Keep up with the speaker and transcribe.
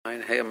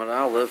Hey, Amar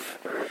Aleph,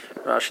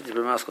 Rashi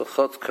Dibur Maskal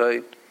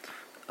Chotkai,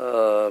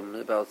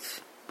 about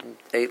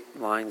 8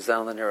 lines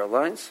down the narrow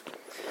lines.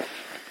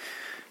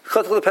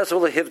 Chotkai the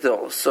Pesach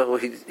Hivdil. So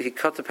he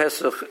cut the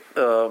Pesach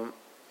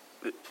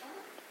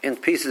in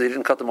pieces. He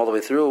didn't cut them all the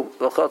way through.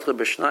 Chotkai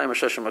b'shnayim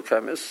sheshim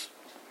makamis.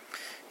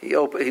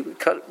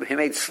 He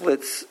made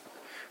slits.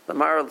 The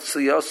Maral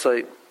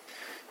Tziyosai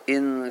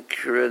in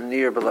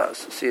near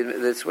Belas. See,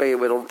 this way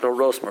it'll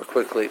roast more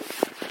quickly.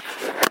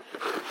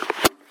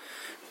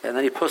 And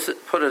then he put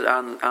it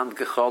on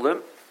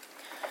gecholim.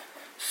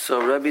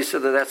 So Rebbe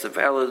said that's a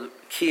valid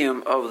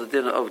kiyum of the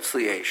dinner of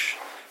tzliesh.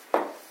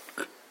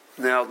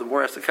 Now the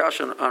more asked the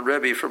kasha on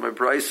Rebbe from a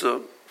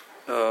brisa.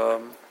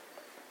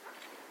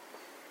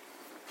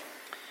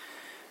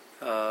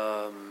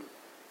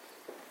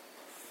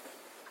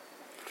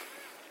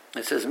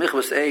 It says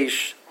michvas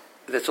eish.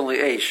 That's only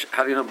eish.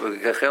 How do you know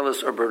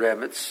gechelis or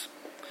beremitz?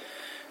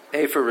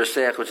 A for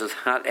resech, which is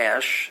hot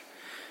ash.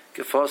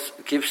 Gefos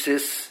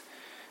gipsis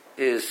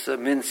is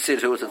min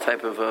sidhu, it's a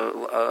type of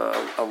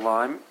a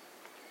lime.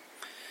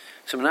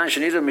 So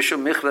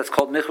mishum mikvah, that's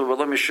called mikvah,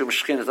 but mishum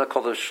shchin, it's not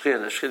called a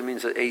shchin. A shchin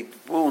means a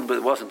wound, but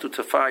it wasn't due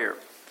to fire.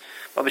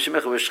 But mishum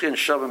mikvah shchin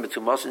shavim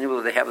b'tumas, and even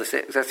though they have the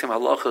exact same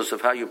halachas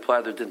of how you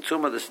apply their din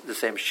tumah, the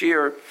same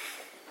shear,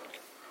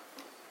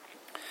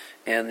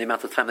 and the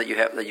amount of time that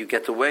you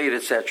get to wait,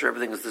 etc.,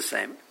 everything is the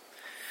same.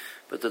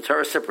 But the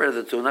Torah separated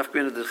the two.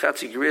 Nafkmin the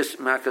chatzi gris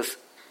makas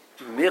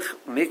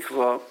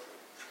mikvah.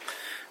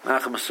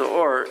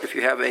 Or if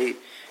you have a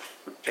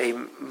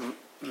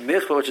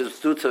mikvah which is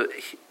due to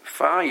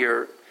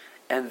fire,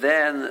 and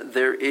then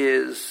there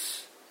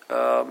is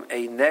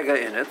a nega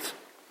in it,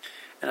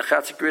 and a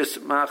chatzikris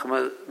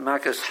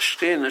makas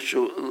shtin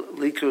shu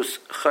likus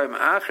chaim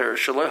acher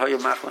shaloi hayu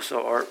machmas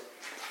or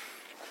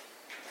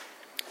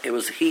it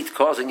was heat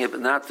causing it, but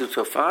not due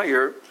to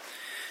fire.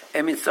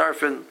 Emin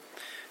sarfin,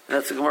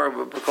 that's the Gemara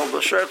called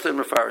b'sherch and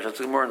mefarish. That's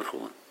the Gemara in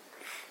Chulin.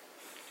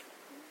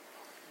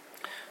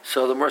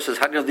 So the Gemara says,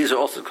 how do you know these are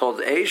also called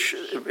eish?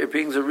 It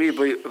brings a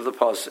riba of the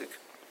pasuk.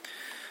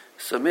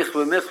 So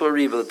michvah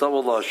riba, the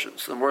double lashon.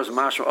 So the Gemara is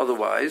mashma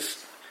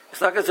otherwise.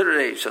 It's not considered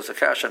eish. So it's a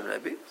kash on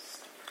Rebbe.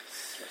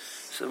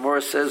 So the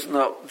Gemara says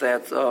no.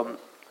 That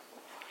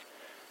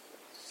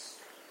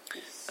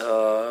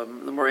the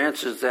Gemara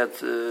answers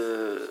that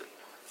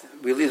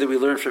we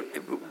learn from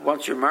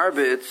once you're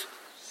marbit.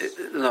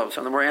 No.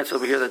 So the Gemara answers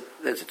over here that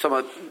it's talking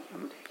about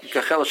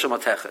gachel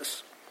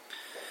shemateches.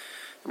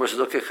 The Gemara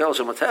says, okay, chel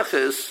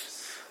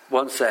shemateches,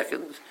 1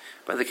 second.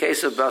 But in the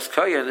case of Bas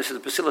Kayan, this is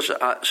Basila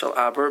Shal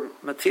Aber,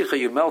 Maticha,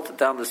 you melt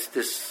down this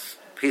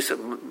piece of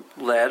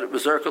lead,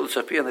 Bezerkel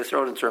Tzapi, and they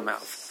throw it into her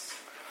mouth.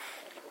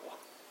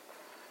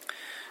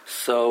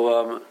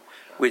 So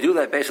we do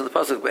that based on the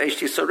pasuk, B'eish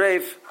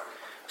Tisarev.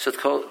 So it's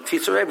called,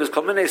 Tisarev is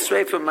called Minei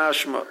Sreifim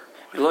Mashma.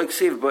 We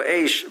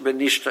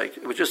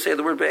just say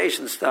the word B'eish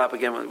and stop.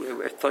 Again,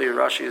 I tell you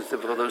Rashi is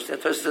difficult to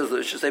understand. It says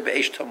it should say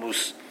B'eish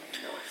Tamus.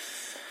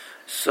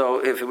 So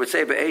if it would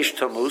say Be'esh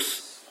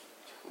Tamus,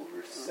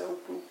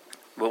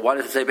 well, why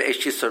does it say Be'esh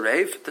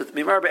Tisarev? That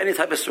Mimar any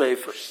type of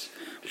Sreif,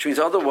 which means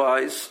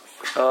otherwise.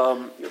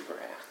 So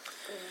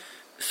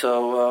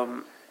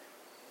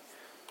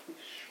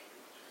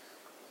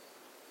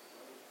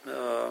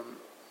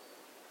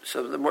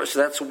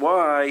that's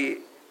why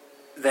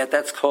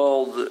that's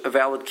called a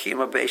valid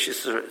kima Be'esh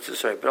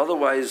Tisarev. But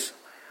otherwise,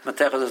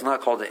 Matecha is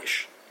not called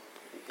Eish.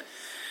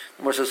 The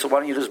Gemara says, so why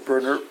don't you just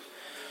burn her?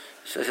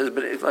 So it says,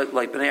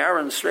 like Bnei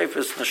Aaron,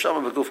 Sreifus,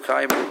 Neshama, Beguf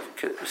Kaim,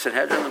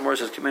 Sanhedrin, the Gemara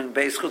says, come in,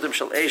 Beis Chutim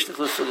Shal Eish,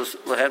 Nichlusu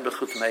Lehed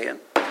Bechut Meyan.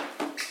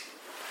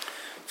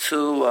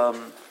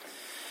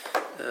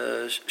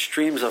 2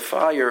 streams of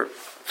fire,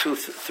 2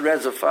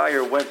 threads of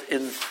fire went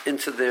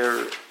into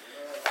their,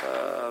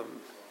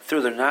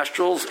 through their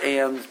nostrils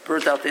and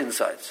burnt out the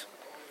insides.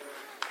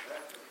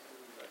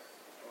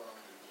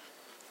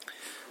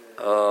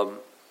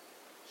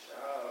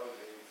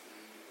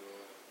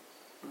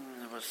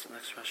 What's the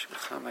next Rashi?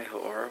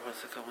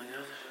 What's it coming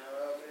out?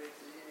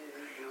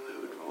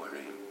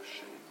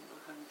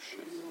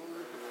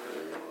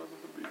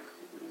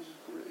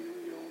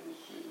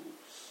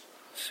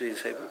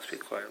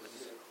 Speak quietly.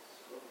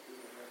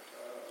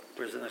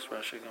 Where's the next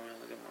Rashi coming out?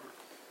 Look at more.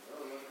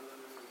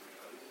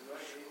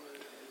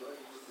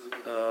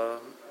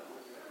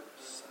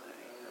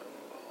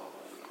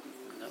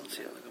 No, let's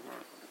see. Look at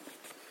more.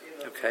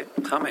 Okay.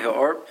 Kamei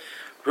ha'or.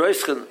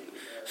 Roiskin.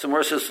 So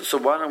Mor says, so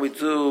why don't we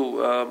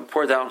do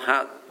pour down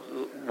hot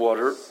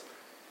water?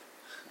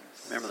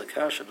 Remember the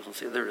kasha doesn't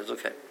say there it is.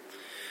 Okay,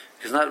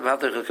 it's not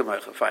about the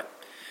kamaycha. Fine.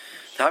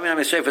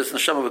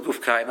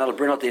 That'll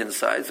burn out the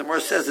insides. The Mor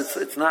says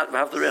it's not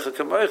about the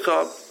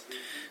kamaycha.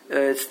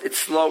 It's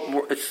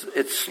slow.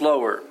 It's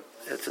slower.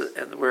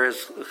 And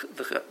whereas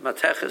the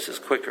mateches is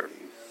quicker.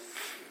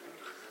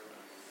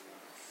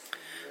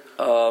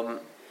 So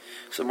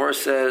Mor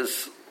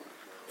says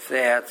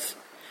that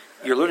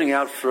you're learning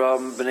out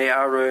from Bnei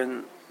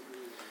Aaron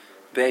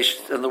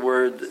based on the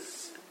word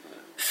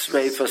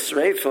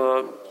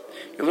Sreifa.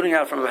 You're learning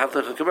out from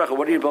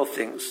what are you both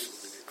things?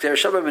 There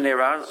Shabbat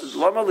Mineran,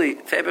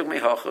 Lomali Tebek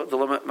Mihacha, the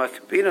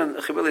Makbinan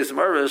Chibilis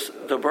Maris,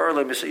 the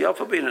Burle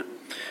Misayafa Binan.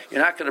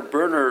 You're not going to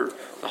burn her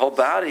the whole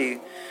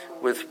body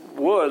with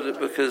wood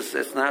because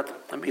it's not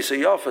a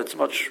Misayafa, it's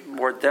much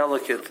more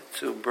delicate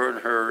to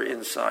burn her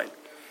inside.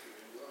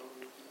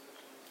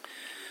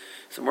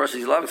 So more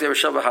says, Lavik There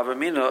Shabbat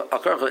Havamina,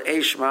 Akarcha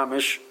Eish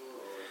Mamish,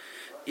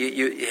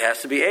 it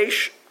has to be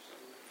Eish.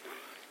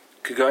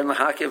 Kagarin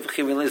Lahakiv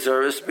Chibilis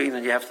Maris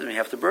Binan, you have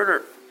to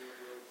burn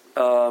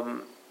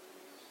her.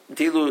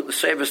 Dilu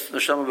Sevis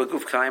Neshama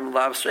Baguf Kaim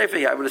Lav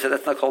Sreifa. I would have said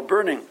that's not called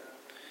burning.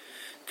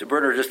 To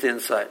burn her just the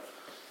inside.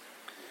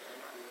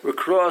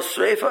 Recross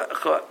Sreifa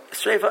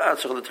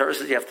Atzach. The Torah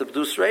says you have to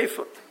do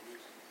Sreifa.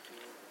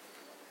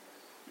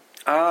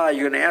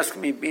 You're going to ask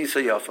me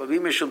Misa Yafa.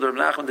 Vimishul Derb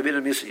Nachman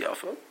David Misa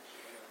Yafa.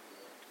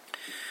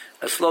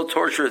 A slow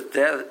torturous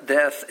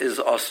death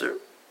is Aser.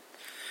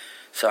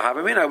 So I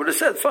would have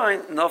said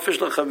fine. Nofish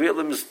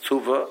Lechavilim is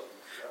Tuva.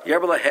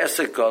 Yerbala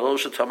Hesek Gadol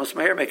Shatamas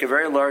Meir, make a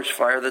very large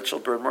fire that shall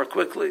burn more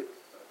quickly.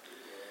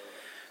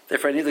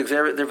 Therefore, I need the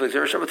Xer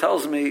Shabbat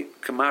tells me,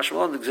 Kamash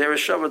Malon, the Xer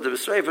Shabbat, the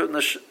Sreif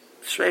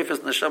is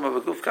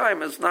Neshama Baguf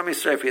Kaim, it's Nami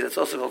Sreifi, that's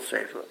also called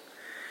Sreifa.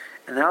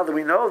 And now that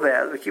we know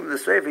that, we keep the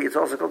Sreifi, it's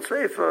also called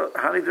Sreifa,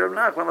 Hani Derb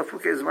Nachman,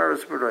 Lafuke is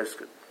Maris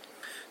Berdoiskin.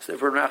 So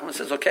therefore, Nachman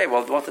says, okay,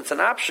 well, once it's an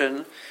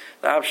option,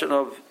 the option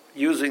of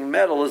using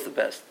metal is the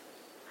best.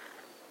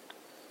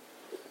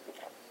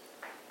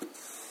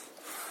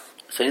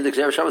 So I need the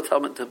Xer Shabbat tell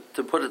me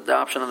to put the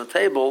option on the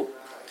table,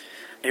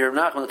 and you're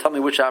not going to tell me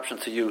which option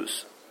to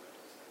use.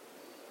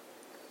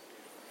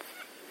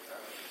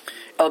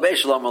 So it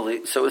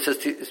says,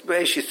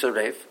 Beishi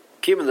Soreif,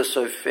 Kimin the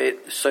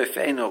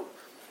Sofeno,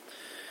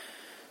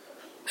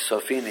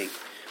 Sofini.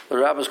 The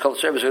rabbis called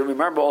Sreifas.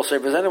 Remember all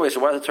Sreifas anyway, so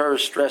why the Torah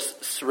stress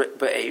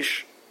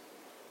Beish?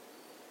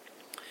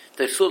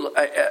 They sul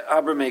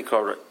Abramei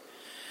Korah,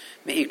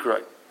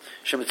 Meikrai.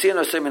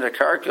 Shematzino Semin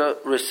Akarka,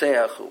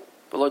 Reseachu.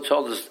 The Lord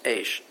told us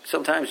Aish.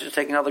 Sometimes just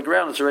taking out the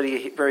ground, it's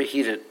already very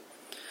heated.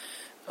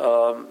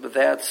 But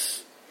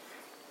that's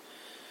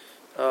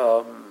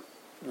not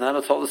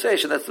a told us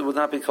Aish, and that would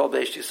not be called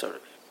Aish Tisarif.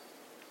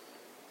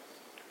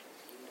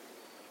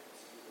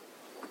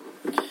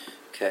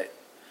 Okay.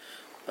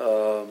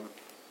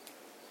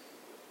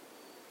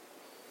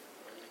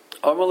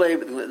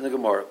 Amalei in the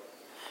Gemara.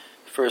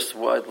 First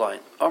wide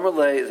line.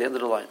 Amalei is the end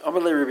of the line.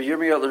 Amalei Rabbi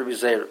Yirmiyah Rabbi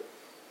Zeir.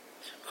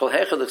 So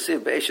you're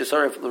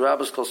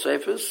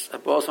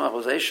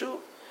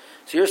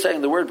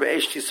saying the word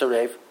Be'esh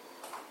Tisarev,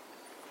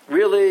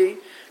 really,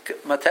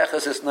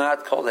 Matechas is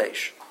not called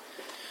Eish.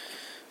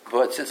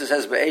 But since it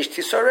says Be'esh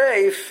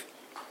Tisarev,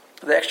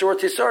 the extra word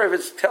Tisarev,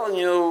 it's telling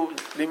you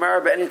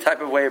Bimar any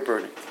type of way of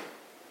burning.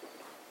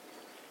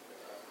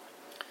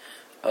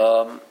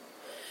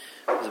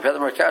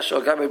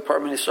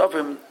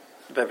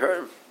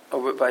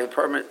 The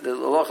permanent, the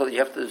local, you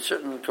have to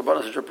certain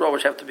karbanos which are brought,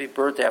 which have to be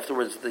burnt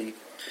afterwards.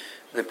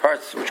 The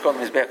parts which go on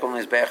his back, and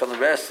the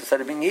rest,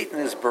 instead of being eaten,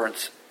 is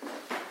burnt.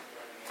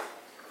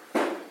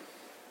 So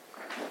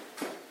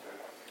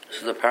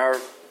the power,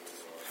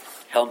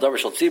 Helm Davar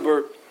Shal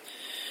Tzibur,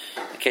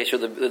 in case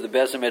where the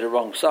Bezin made a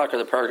wrong sock, or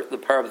the power of the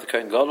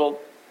Kohen Gadol,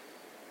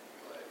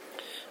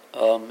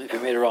 if you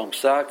made a wrong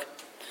sock,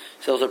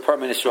 so those are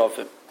permanent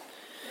Yisrofim.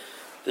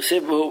 The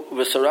Sibu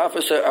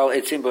V'Sarafas Al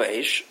Eitzim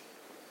Ba'esh.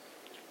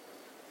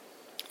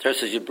 Torah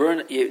says you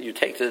burn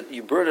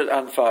it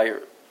on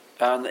fire,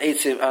 on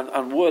eitzim,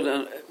 on wood,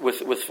 and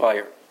with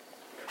fire.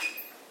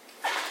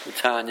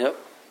 Tanya,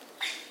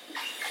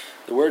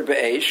 the word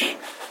be'esh,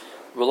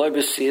 v'loy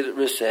b'sid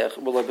resech,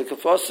 v'loy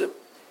b'kafosim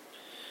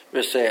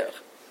resech,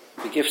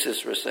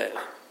 b'gifsis resech.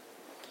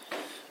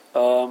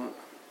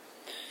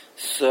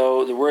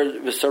 So the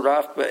word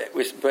v'saraf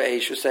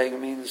be'esh, we're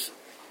saying, means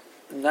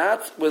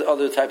not with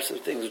other types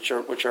of things which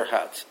are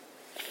hot.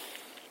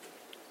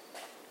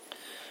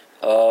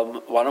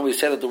 Why don't we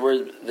say that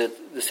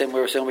the same way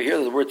we're saying over here,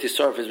 that the word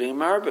tisarf is being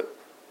marbet?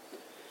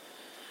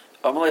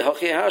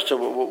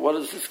 What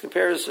is this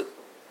comparison?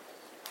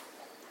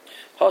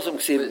 But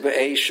even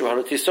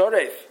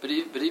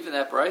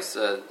that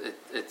brisa,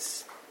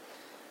 it's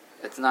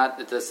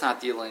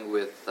not dealing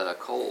with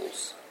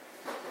coals.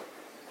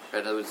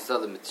 Right? In other words, it's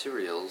other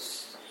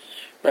materials.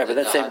 Right, but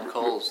that's same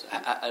coals.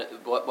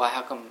 Why?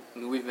 How come? I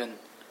mean, we've been.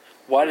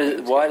 Why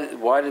did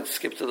it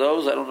skip to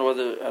those? I don't know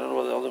whether the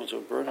other ones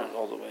would burn it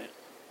all the way.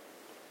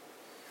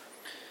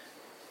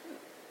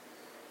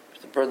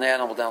 To burn the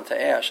animal down to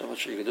ash, I'm not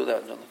sure you could do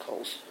that on the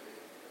coals.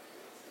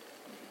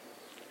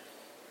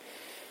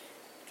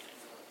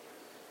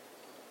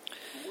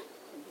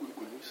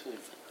 When you say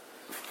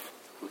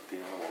put the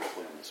animal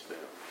on this bath,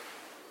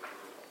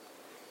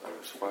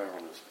 there's fire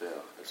on this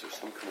bath, is there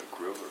some kind of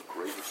grill or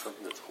grate or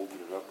something that's holding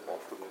it up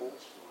off the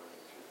coals?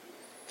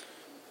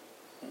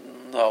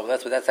 No,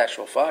 that's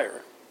actual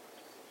fire.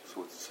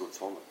 So it's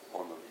on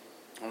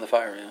the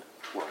fire, yeah.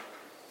 Well,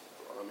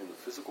 I mean the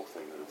physical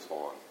thing that it's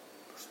on,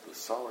 the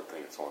solid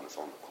thing it's on is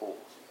on the coals.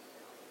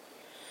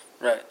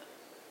 Right.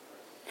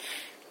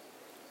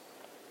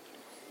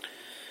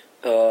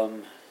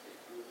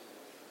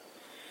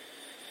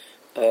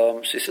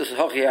 She says,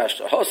 "Hochiyash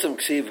hosam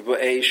ksiv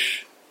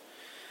ba'esh,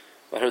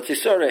 but her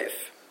tisoref."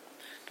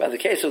 By the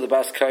case of the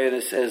Bas Kayan,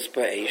 it says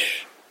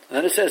ba'esh, and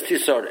then it says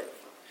tisoref.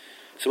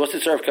 So what's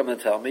tisoref coming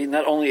to tell me?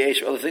 Not only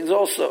esh, but other things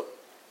also.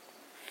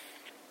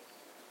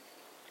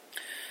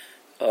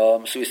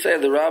 So we say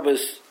the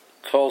rabbis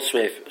call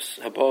sreifus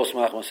habos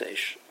machmas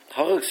esh.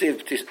 Hochel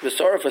ksiv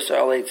tisoref asar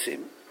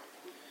aleitzim.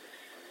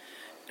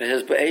 It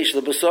says ba'esh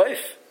lebesoif.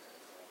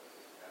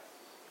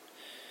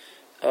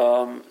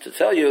 To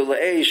tell you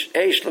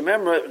eish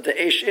remember the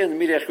eish in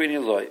midach rini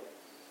loy.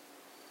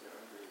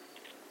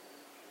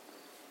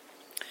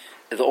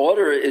 The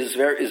order is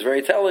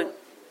very telling.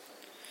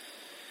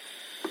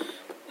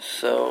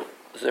 So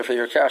therefore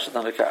your cash is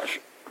not a cash.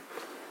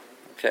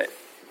 Okay.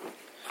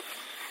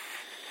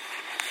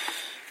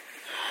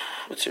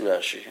 What's your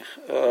Rashi?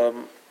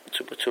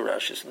 Two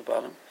Rashis in the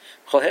bottom.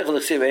 Chol hechel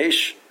l'ksiv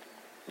eish.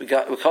 We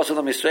call it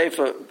the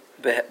misreifa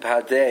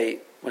b'hadei.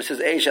 When it says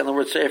eish and the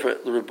word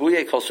sreifa, the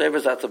rebuye called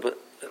sreifas. That's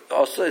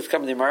also it's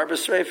coming the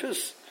marbas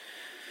sreifas.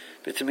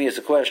 But to me, it's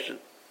a question.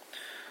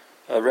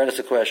 Read it's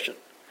a question.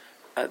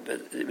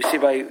 But we see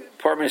by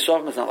Parmei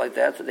Sofim it's not like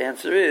that. So the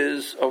answer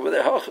is over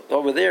there.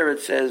 Over there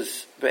it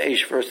says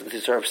b'eish first and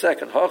tisarf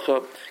second.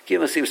 Hocha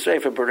give us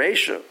sreifa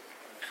bereisha.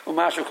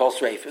 Umashu calls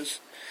sreifas.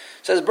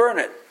 Says burn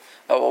it.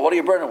 Oh, well, what do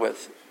you burn it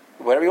with?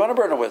 Whatever you want to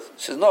burn it with.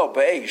 It says no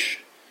b'eish.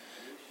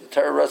 The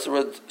Torah writes the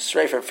word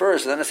sreifa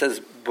first, and then it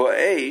says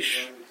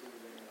b'eish.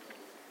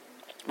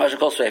 Masha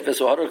calls sreifa.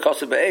 So how do we call it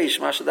b'eish?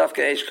 Masha dafka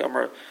eish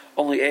kamer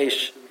only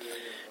eish.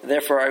 And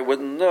therefore, I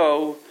wouldn't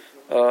know.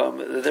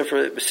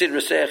 Therefore, besid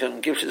reseich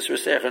and givshis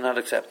reseich are not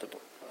acceptable.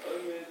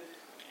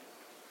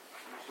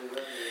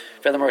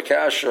 Furthermore,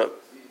 kasha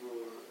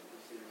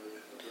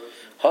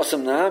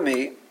hasam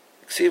nami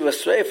ksiva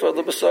sreifa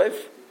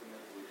lebesoif.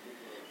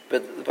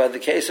 But by the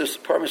case of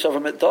Parmei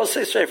Sofim, it does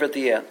say sreifa at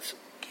the end.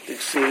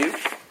 Ksiv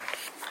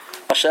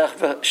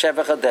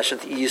shevach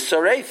hadeshet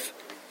yisareif.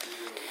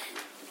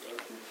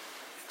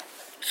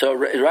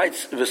 So it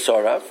writes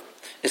v'sorav.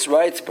 It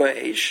writes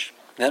ba'esh.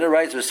 Then it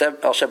writes al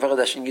shevach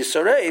hadeshet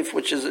yisareif,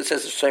 which is it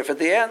says sreifa at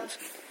the end.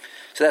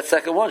 So that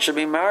second one should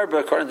be marba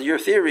according to your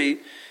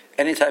theory.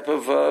 Any type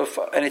of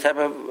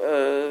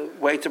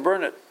way to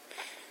burn it.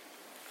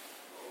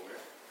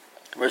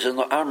 Versus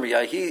no amri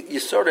yahi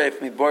yisareif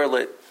mi boil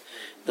it.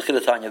 Look at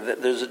the Tanya.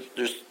 There's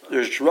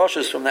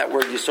drushes from that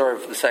word Yisor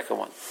for the second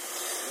one.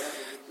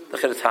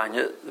 Look at the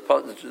Tanya.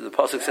 The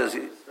pasuk says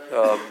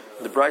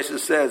the Brisa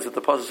says that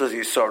the pasuk says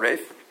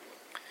Yisoref.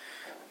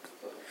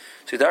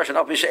 So darshan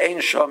al misha ein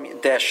sham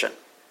deshen.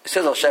 It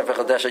says al shevach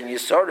deshen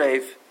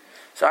Yisoref.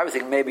 So I would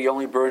think maybe you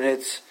only burn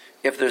it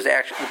if there's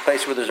actually a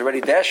place where there's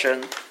already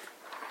deshen.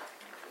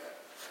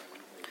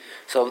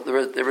 So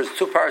there was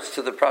two parts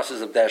to the process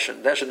of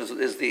deshen. Deshen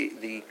is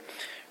the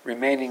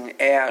remaining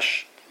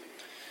ash,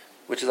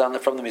 which is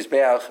from the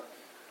Mizbeach.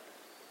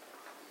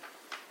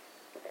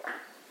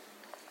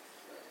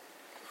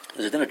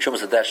 There's a dinner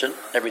Chumas Hadeshen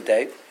every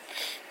day.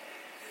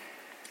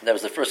 That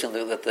was the first thing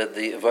that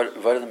the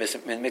Avodah in the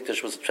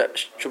Mikdash was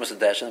Chumas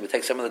Hadeshen. We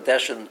take some of the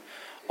Deshen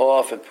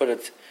off and put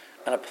it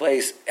on a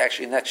place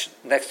actually next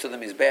to the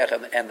Mizbeach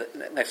and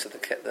next to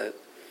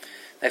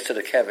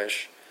the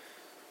Kevish.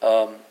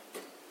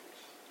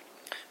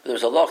 There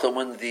was a law that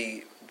when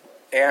the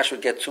ash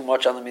would get too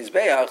much on the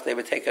Mizbeach, they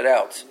would take it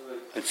out.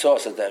 With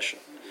sauce hadeshen,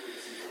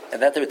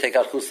 and that they would take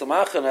out chutz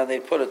l'machan and they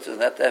put it.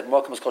 And that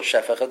mokum is called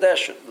shefach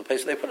hadeshen. The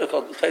place they put it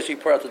called the place where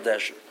you pour out the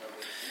deshen.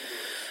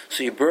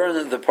 So you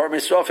burn the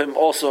Parmei Sofim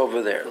also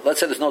over there. Let's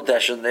say there's no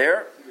deshen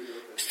there,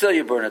 still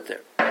you burn it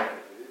there.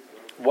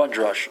 One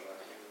drush.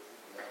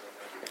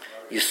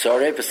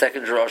 Yisoref, a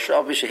second drush.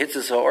 Obviously hits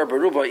his or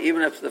beruba.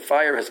 Even if the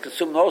fire has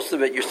consumed most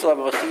of it, you still have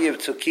a chiyuv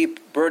to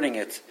keep burning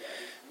it.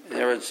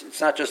 It's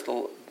not just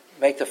to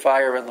make the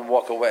fire and then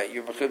walk away.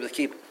 You're to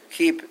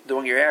keep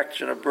doing your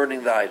action of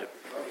burning the item.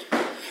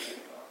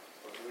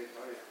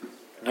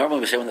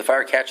 Normally we say when the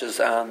fire catches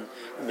on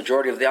the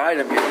majority of the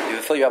item, you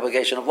fulfill your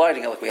obligation of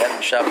lighting it, like we had in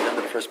the Shabbat under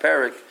the first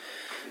parak.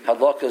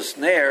 Hadlakas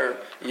nair,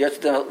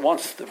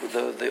 once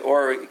the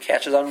ore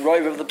catches on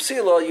roiv of the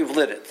psila, you've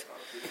lit it.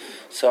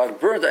 So I've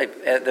burned,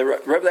 the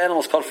rub of the animal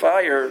is called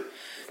fire,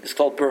 it's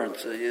called burnt.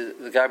 So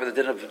the guy with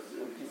the din of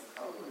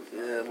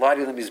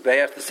lighting them is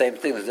bayach, the same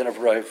thing, the din of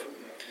roiv.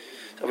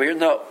 Over here,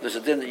 no. There's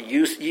a din that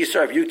you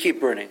serve. You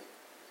keep burning.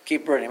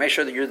 Keep burning. Make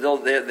sure that you're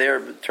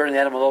there turning the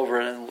animal over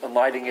and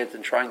lighting it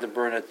and trying to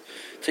burn it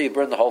until you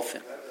burn the whole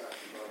thing.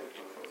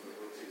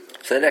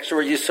 So that extra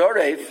word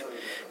yisoreif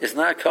is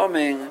not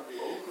coming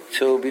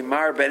to be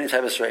mar any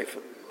type of sreifa.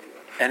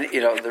 And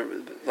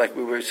like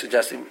we were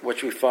suggesting,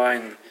 which we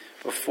find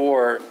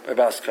before by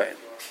Baskain,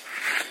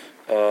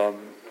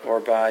 or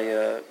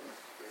by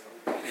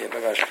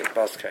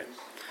Baskain.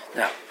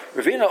 Now,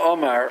 Ravina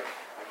Omar.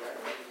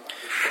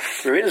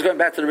 Ravina is going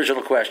back to the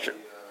original question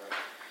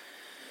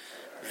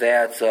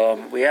that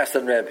we asked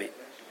on Rebbe.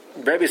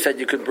 Rebbe said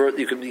you could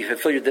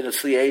fulfill your din of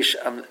sliyesh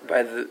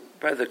by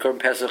the Korban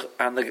Pesach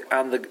on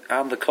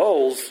the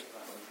coals.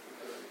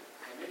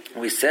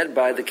 We said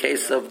by the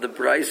case of the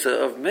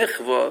brisa of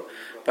Michvah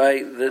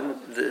by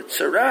the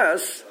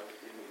tzaras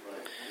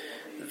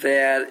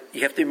that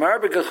you have to be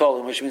marbe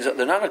gecholim, which means that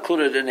they're not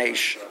included in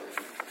eish.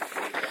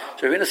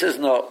 So Ravina says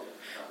no.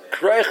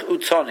 Kreich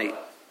utoni,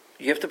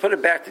 you have to put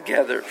it back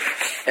together,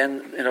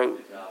 and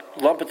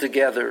lump it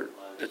together,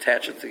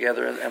 attach it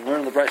together, and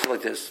learn the brisa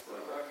like this.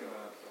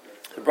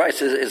 The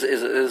brisa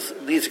is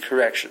needs a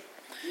correction.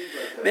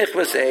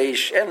 Michvas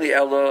eish en li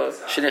ella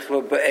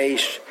shenichva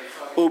beeish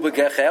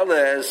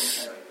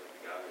ubegecheles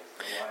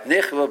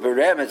nichva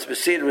beremetz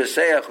besid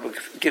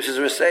reseach gives his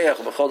reseach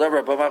bechol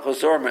davar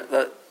b'machos ormer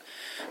the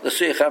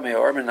suyachami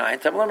ormer 9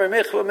 tamlamer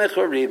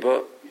michva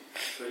riba.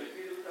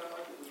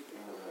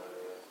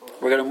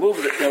 We're going to move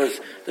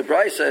the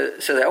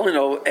brisa says I only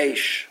know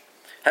eish.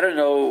 I don't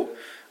know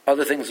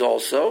other things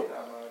also.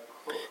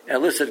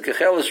 And listed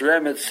kecheles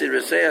remetz sid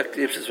reseach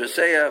gives his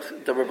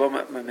reseach davar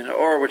b'machos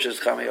or which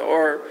is chami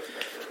or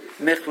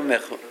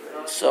michva.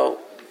 So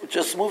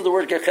just move the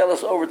word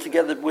kecheles over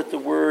together with the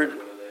word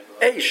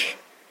eish.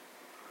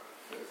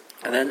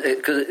 And then,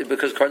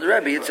 because according to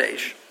Rebbe, it's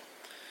eish.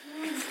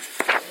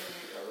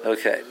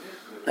 Okay,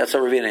 that's how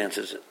Ravina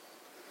answers it.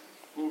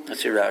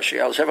 Let's see Rashi.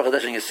 Al Sheva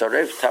Chadeshing is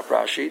Sarev, top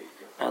Rashi,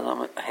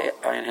 on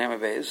Ayin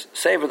Hamabez.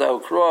 Save the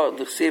Okra,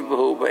 the Ksiv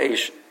Behu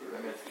Be'esh.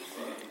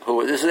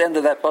 This is the end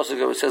of that pasuk.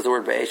 It says the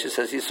word Be'esh. It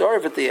says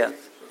Yisorev at the end.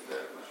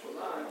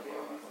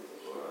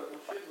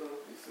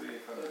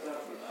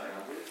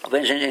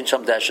 Then Shen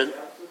Sham Deshen.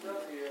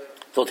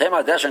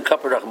 Toltema Deshen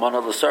Kapar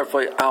Rachmana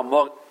L'Sarfoi Al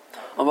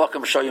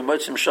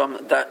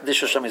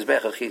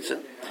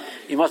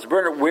you must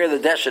burn it where the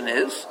deshen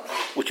is,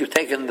 which you've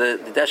taken the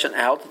deshen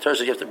out. The Torah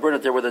says you have to burn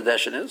it there where the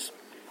deshen is.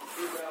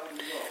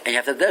 And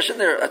you have the deshen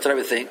there, that's what I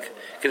would think.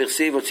 If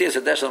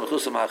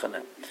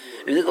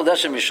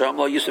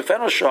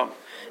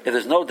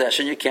there's no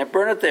deshen, you can't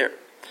burn it there.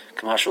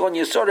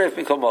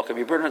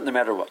 You burn it no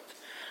matter what.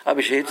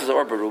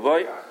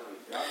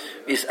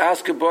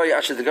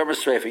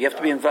 You have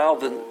to be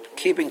involved in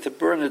keeping to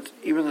burn it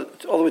even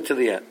all the way to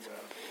the end.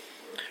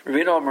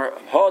 Ravina Omer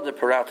had the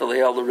parata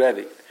le'el the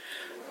Rebbe.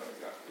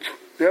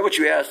 That's what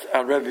you asked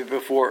on Rebbe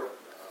before.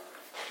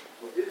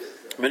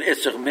 That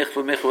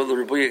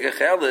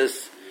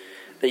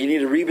you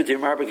need a rebbe to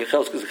marbe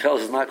gecheles because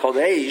gecheles is not called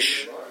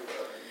eish.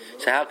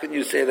 So how can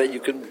you say that you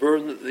can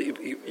burn?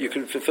 You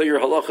can fulfill your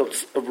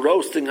halacha of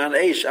roasting on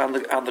eish on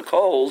the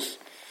coals?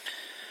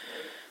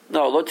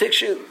 No, lo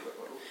tikshu.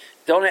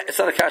 It's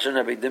not a kasha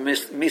Rebbe. The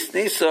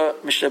misnisa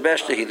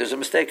mishtabeshtahi. There's a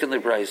mistake in the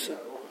brisa.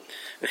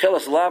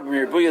 Bechelas lab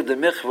mirbuya de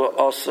michva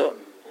also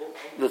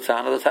the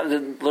Tana. The Tana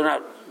didn't learn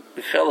out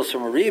bechelas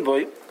from a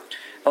riboy.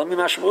 El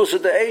mimashmusa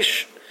de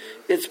eish.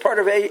 It's part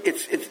of a.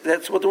 It's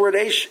that's what the word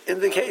eish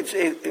indicates.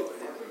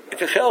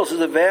 Bechelas is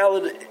a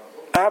valid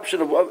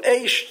option of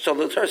eish. So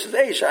the Torah says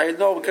eish. I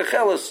know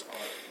bechelas.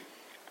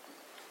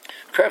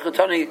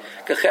 Kerchatani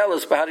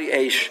bechelas bahari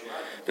eish.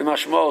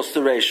 B'mashmos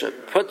the reisha.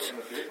 Put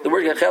the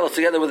word bechelas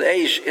together with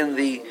eish in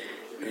the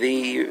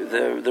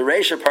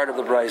reisha part of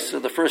the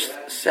brisa, the first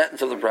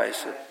sentence of the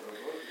brisa.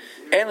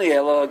 Enli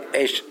elog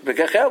eish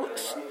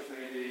begechelis.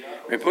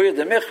 Repuya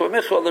the michva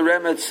the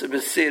remetz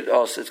besid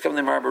os. It's coming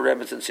the marba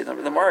remetz and sid.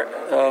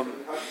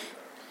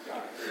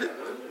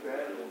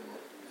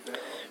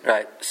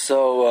 Right.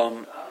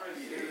 So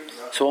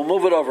we'll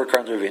move it over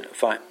Karn Ravina.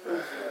 Fine.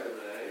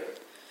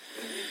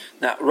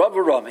 Now Rav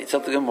Rami. It's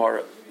up the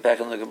Gemara. Back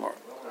in the Gemara.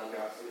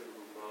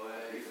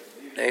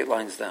 8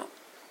 lines down.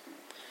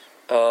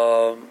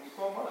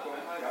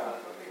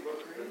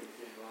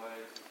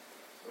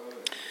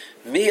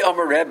 Mi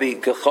Amar Rebbe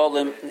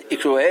Gecholim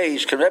Ikru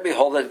Eish. Can Rebbe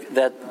hold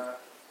that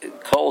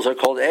coals are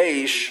called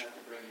Eish?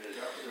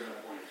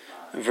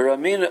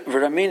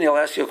 V'Ramini, I'll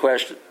ask you a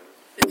question.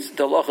 It's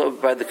the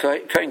halacha by the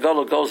Kohen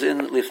Gadol goes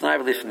in Lifnai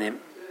v'Lifnim.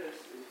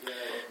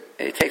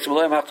 He takes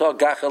Malay Machtor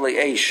Gachal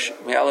Eish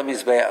Me'alam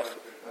Mizbeach.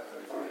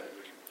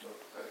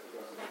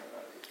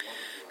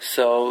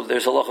 So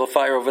there's a halacha of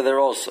fire over there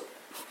also.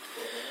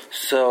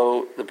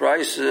 So the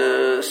Bryce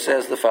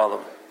says the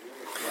following.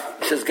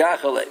 He says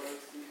Gachale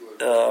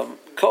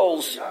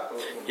coals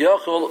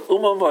Yochel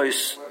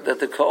Umamois, that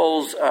the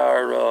coals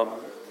are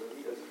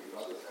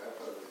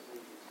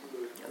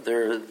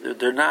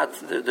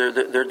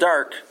they're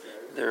dark.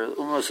 They're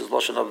Umamos is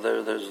lotion of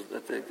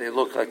they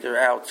look like they're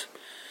out.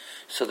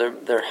 So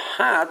they're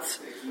hot,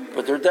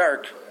 but they're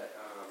dark.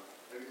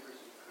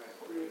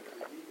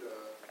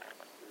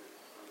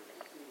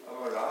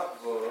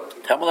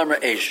 Tamalam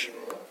Eish.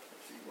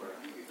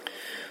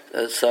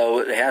 So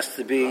it has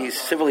to be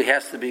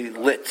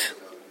lit.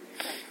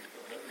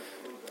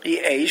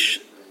 Eish.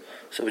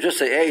 So we just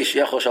say Eish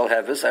Yachol Shal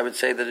Heves. I would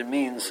say that it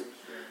means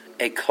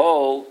a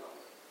coal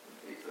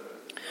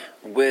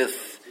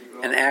with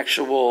an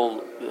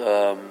actual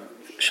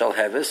Shal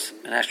Heves,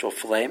 an actual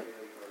flame.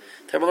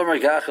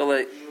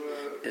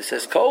 It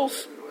says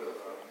coals.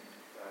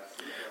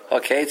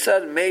 Okay, it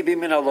said maybe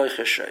min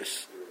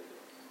aloycheshos.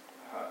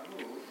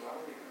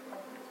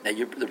 Now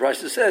the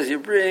Brisa says you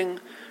bring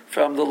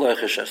from the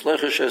loicheshos.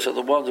 Loicheshos are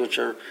the ones which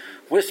are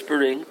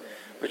whispering,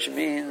 which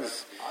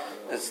means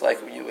it's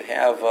like when you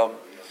have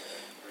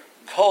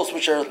coals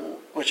which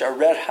are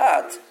red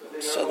hot,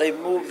 so they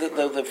move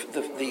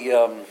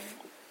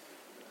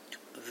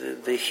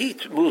the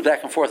heat moves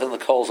back and forth on the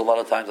coals a lot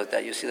of times like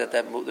that. You see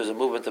there's a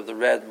movement of the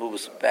red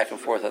moves back and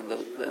forth, and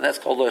that's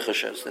called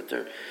loichashes,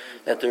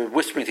 that they're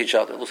whispering to each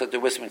other. It looks like they're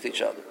whispering to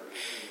each other.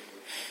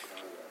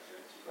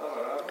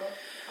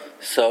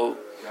 So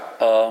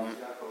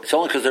it's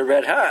only because they're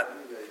red hot,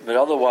 but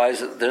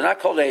otherwise they're not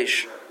called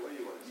eish.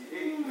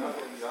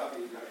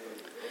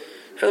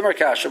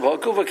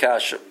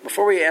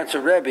 Before we answer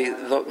Rebbe,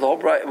 the whole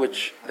bride,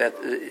 which that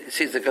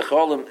sees the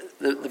Kecholim,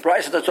 the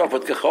bride starts off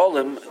with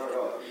Kecholim.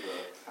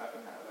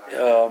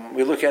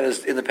 We look at it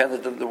as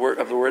independent of the word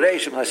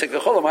eish. When I say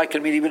Kecholim, I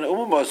can mean even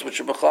umumos, which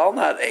are b'chlal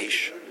not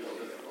eish,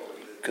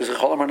 because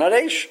Kecholim are not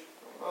eish.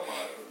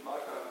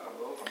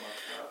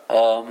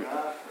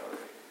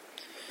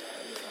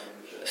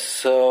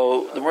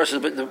 So the verse is,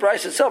 but the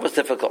bride itself is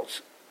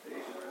difficult.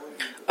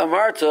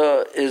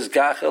 Amarta is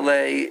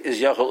gachale is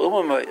yachol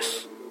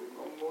umumos.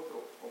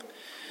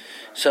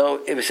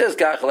 So if it says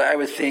gachale, I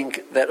would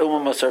think that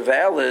umumos are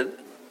valid.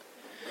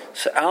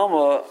 So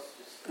alma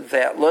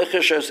that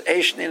loichashos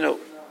eish ninu,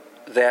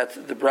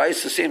 that the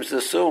Brisa seems to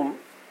assume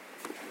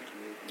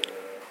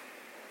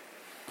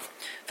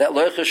that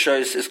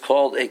loichashos is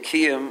called a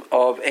kiyum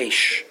of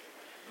eish.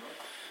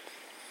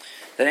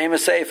 The name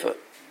is Seifa.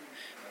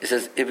 It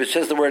says if it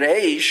says the word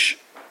eish,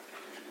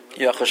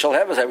 yachol shall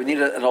have us. I would need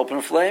an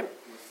open flame.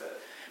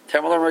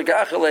 Termalam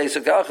gachale,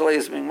 so gachale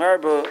is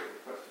mingmarba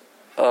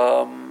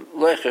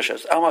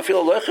loichashos. Alma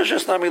feel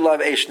loichashos nami lav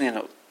eish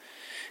ninu.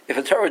 If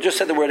the Torah just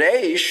said the word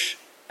eish,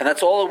 and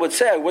that's all it would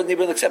say, I wouldn't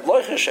even accept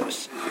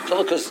loichashos.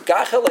 So because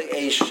gachale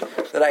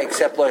eish, that I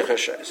accept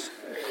loichashos.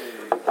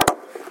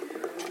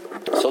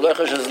 So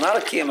loichashos is not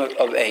a kiyum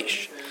of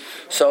eish.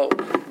 So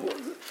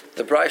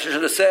the Brisa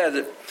should have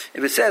said,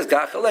 if it says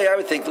gachale, I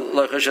would think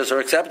loichashos are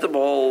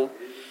acceptable.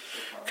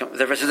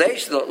 The verse is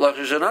eish,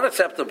 loichashos are not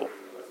acceptable.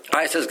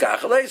 I says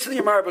gachale, it's the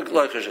Yamar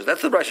loichashos.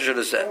 That's the Brisa should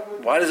have said.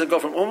 Why does it go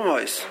from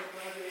umamois?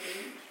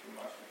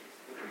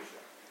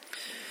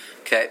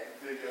 Okay.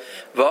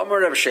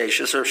 V'amar Rav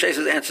Sheshes, so Rav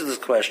Sheshes answers this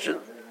question.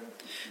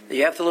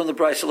 You have to learn the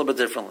Brisa a little bit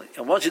differently.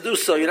 And once you do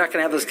so, you're not going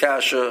to have this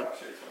kasha.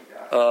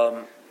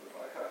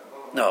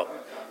 No.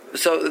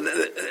 So,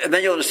 and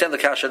then you'll understand the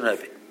kasha in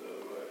Rebbe.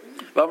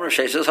 V'amar Rav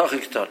Sheshes,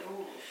 hachikitani.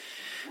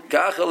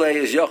 Gachale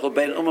is yochel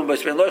ben umam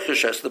b'es ben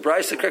loichashes. The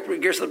Brisa, the correct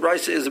gears of the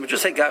Brisa is, if we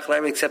just say gachale,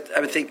 I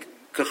would think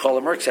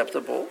kecholim are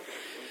acceptable.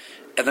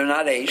 And they're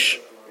not eish.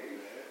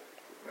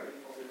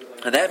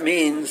 And that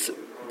means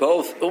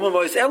both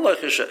umamois and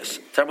loichashes.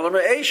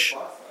 Tamalamer eish.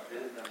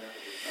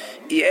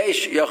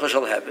 Eish yochel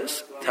shal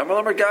hebes.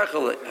 Tamalamer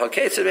gachale.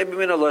 Haketze maybe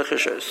mina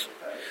loichashes.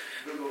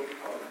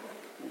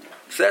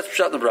 So that's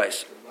pshat in the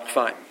Brisa.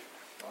 Fine.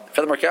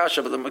 For the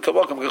Markasha, but the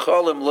Mekabokam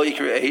Kecholim lo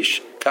yikri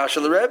eish kasha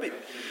the Rebbe.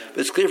 But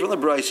it's clear from the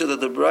Brisa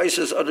that the Brisa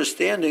is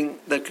understanding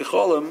that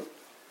Kecholim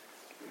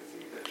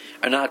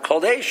are not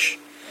called eish.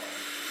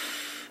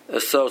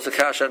 So it's a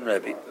kasha and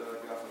Rebbe.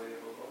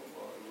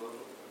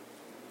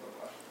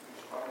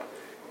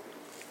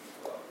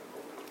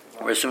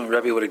 We're assuming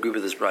Rebbe would agree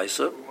with this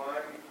Brisa.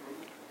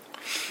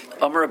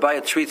 Amar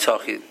Abaya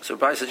Tzritzachi. So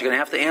Abaya says you're going to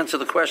have to answer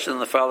the question in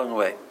the following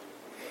way.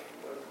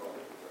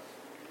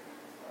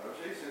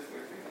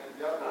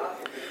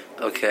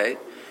 Okay.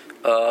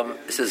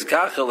 It says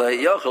Gachale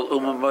Yochel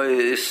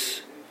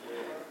Umamois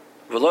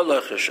V'lo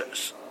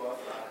Loichashes.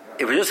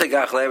 If we just say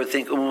Gachale, I would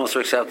think Umamos are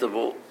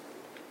acceptable.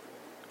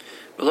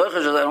 But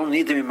Loichashes, I don't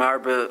need to be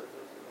marba.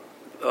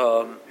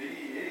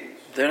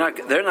 They're not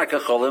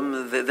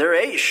Kacholim. They're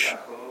eish.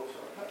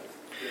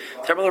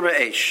 Termalim are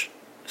eish.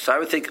 So I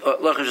would think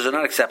Loichashes are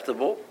not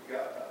acceptable.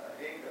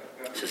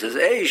 So it says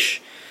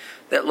eish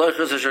that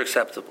Loichashes are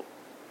acceptable.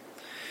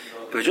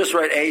 If we just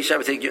write eish, I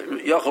would think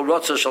Yochel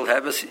Rotza shall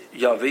have us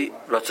Yavi,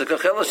 Rotza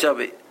Kachelos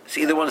Yavi. So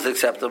either one is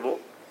acceptable.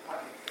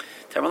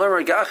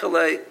 Termalim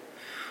Gachale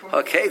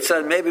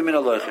Hakeitzad maybe Mina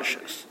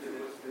Loichashes.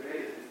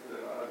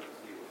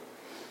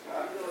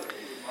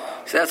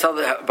 So that's how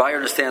the buyer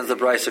understands the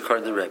Brisa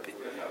according to Rebbe.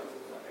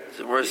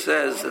 So where it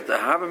says that the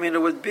Havamina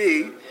would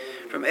be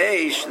from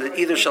eish that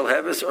either shall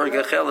have us or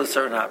Gachelos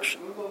are an option.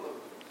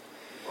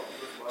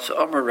 So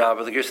Amar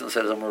Rabba, the Gerson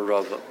says Amar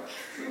Rabba.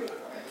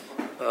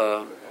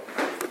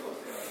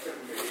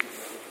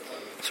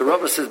 So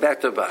Rabba says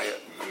back to Abaya.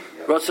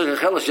 Rotza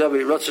Gachelos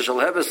Yavi, Rotza shall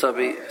have us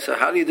Yavi. So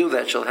how do you do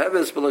that? Shall have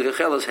us below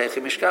Gachelos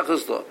Hechim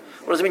Mishkachos Lo.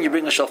 What does it mean you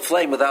bring a shal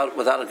flame without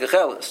a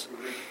Gachelos?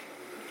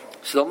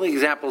 So the only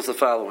example is the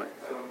following.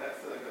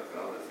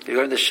 You're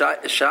going to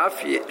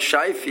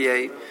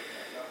Shaifye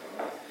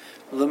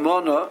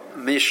Lemona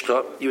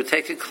Mishka, you would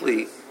take a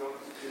kli,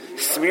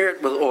 smear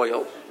it with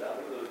oil,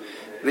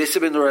 and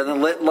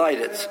then light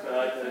it.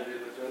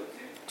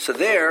 So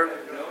there's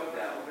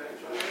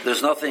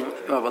nothing,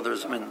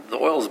 the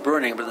oil is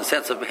burning, but in the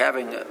sense of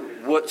having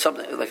wood,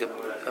 something like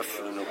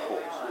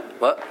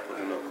what?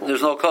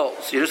 There's no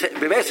coals. You just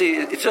basically,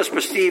 it's just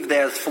perceived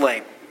as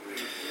flame.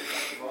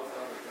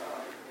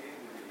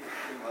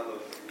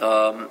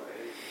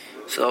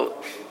 So,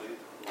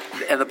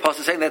 and the pasuk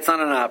is saying that's not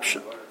an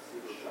option.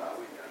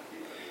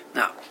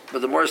 Now,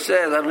 but the more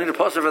says, I don't need a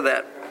pasuk for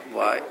that.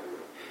 Why?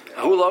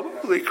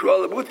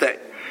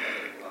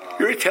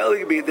 You're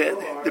telling me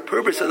that the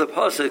purpose of the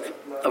pasuk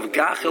of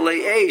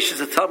Gachalei Eish is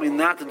to tell me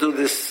not to do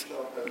this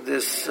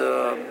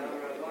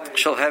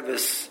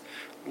Shalhevis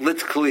Lit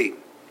Kli.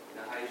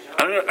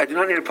 I do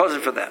not need a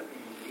pasuk for that.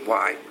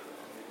 Why?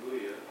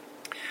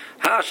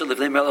 If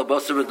they melech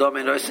basar v'dam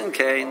in oisin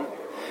kain,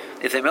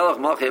 if they melech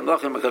malchei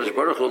malchim b'kadosh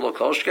baruch hu lo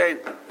kol shkein,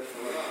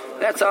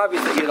 that's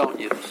obvious that you don't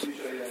use.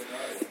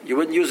 You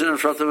wouldn't use it in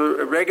front of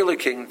a regular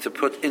king to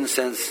put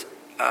incense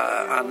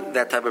on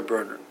that type of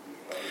burner.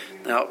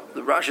 Now,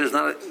 the Rashi is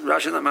not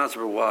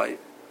answer why,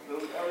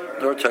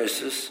 nor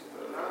Tosis.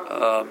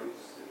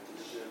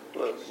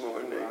 Good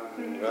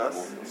morning,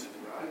 Gus.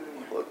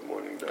 Good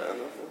morning, Dan.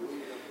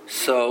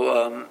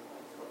 So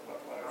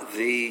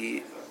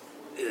I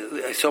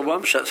saw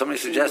one shot. Somebody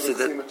suggested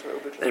that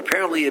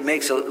apparently it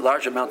makes a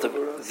large amount of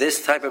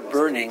this type of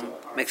burning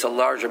makes a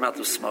large amount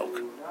of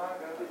smoke.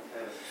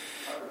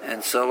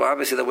 And so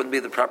obviously that wouldn't be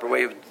the proper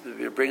way of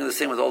bringing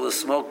this in with all the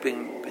smoke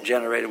being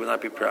generated would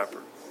not be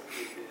proper.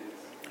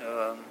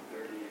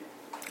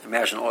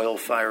 Imagine oil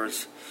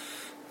fires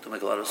to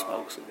make a lot of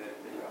smoke. So,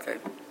 okay,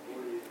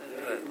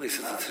 at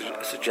least it's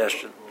a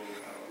suggestion.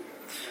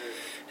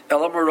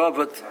 So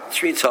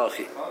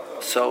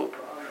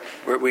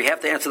we have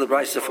to answer the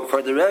Brisa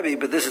for the Rebbe,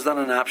 but this is not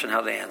an option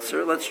how to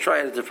answer. Let's try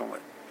it a different way.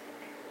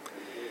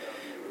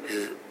 He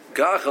says,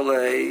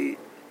 Gachalei.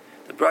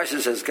 The Brisa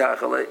says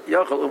Gachalei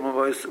Yachal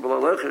Umavois B'Lo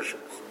Lechash,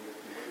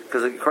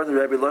 because according to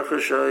the Rebbe,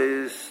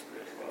 Lechashos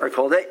are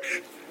called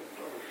Eish.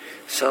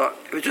 So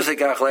if we just say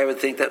Gachalei, I would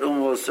think that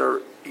Umavos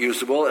are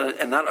usable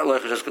and not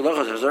Lechashos.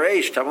 Lechashos are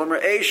Eish. Tavlam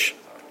are Eish.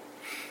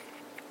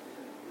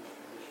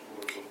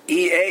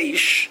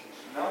 Eish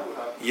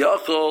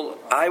Yachal.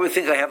 I would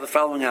think I have the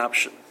following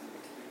option.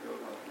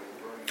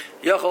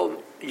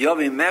 Yachal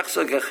Yavi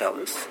Mechsa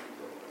Gechelis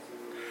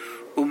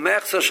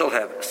Umechsa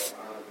Shalheves.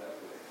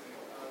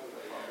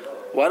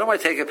 Why don't I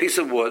take a piece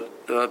of wood,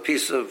 a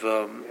piece of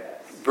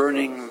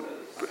burning,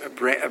 a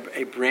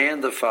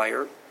brand of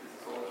fire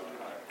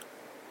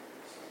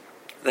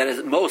that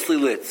is mostly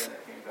lit?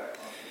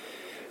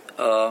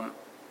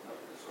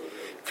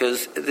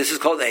 Because this is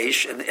called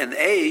Eish, and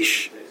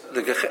Eish,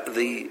 the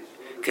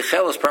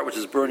Kechelis part which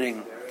is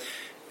burning,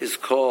 is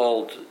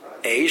called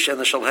Eish, and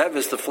the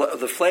Shalhevis,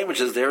 the flame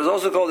which is there, is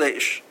also called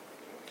Eish.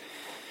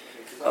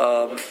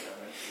 By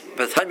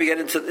the time you get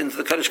into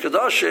the Kaddish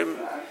Kadoshim,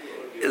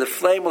 the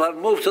flame will have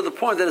moved to the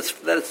point that it's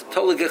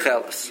totally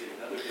gechelis.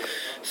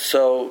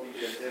 So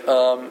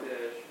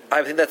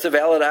I think that's a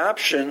valid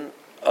option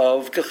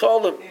of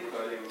gecholim.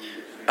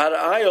 Ad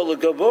ayol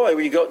gaboy,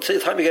 when you go to the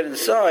time you get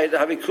inside,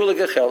 having kula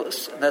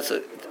gechelis, and that's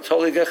a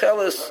totally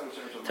gechelis.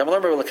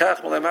 Tamalamar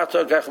l'kach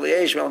malamato gachli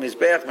eish mal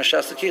mizbeach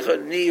mashas l'kicha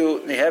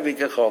niu nehevi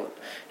gecholim.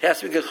 It has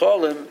to be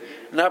gecholim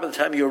not by the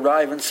time you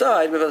arrive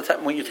inside, but by the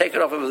time when you take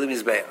it off of the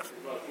mizbeach.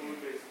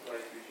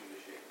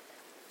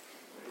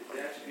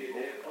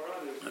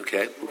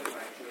 Okay.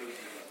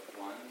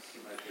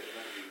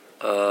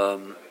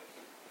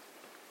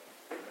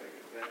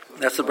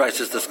 That's the Bryce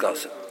is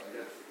discussing.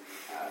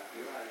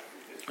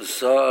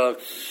 So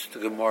the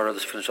Gemara.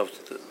 Let's finish off.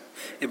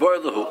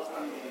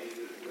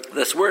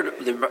 This word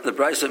the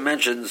Bryce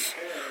mentions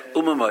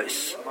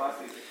umamos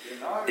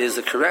is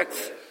the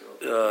correct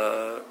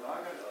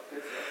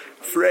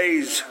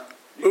phrase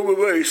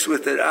umamos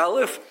with an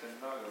aleph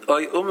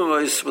or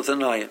umamos with an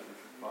ayin.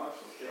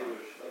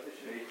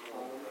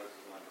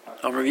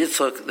 On Rav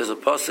Yitzchak, there's a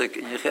pasuk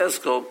in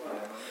Yechezkel,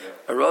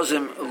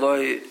 Arozim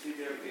loy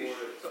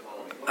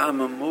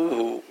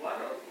amamuhu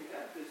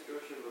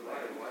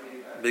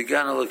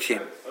began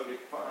alakim.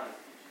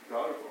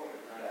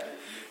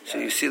 So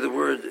you see the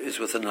word is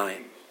with an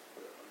ayin.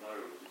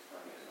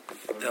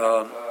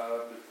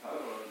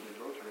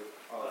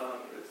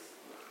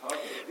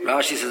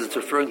 Rashi says it's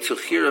referring to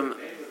Hiram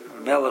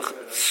Melech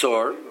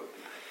Tzor,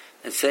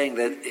 and saying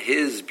that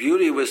his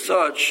beauty was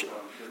such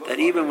that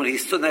even when he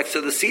stood next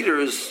to the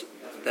cedars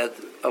that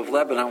of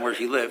Lebanon where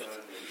he lived,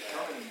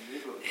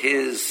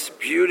 his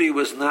beauty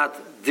was not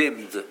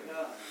dimmed.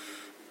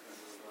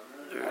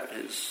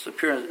 His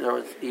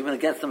appearance, even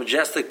against the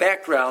majestic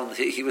background,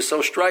 he was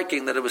so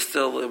striking that it was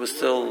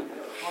still.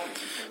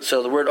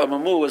 So the word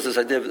amamu was this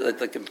idea of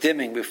like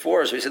dimming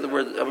before. So he said the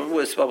word amamu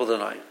is spelled with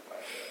an eye.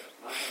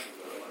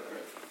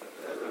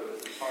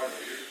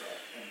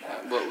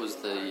 What was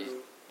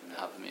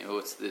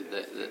what's the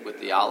with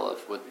the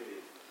aleph? What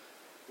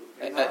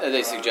are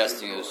they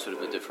suggesting? It was sort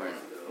of a different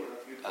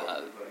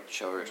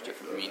shorish,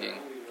 different meaning.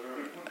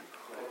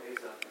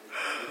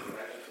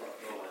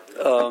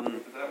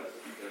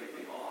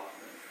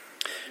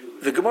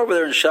 The Gemara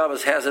there in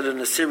Shabbos has it in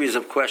a series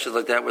of questions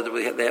like that, where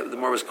the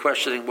Gemara was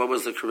questioning what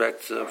was the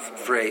correct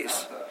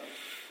phrase.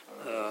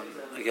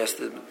 I guess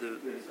the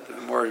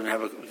Gemara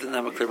didn't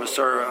have a clear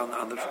Masorah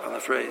on the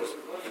phrase.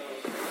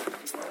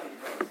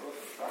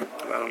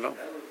 I don't know.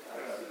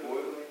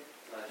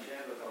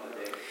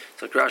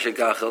 So Rashi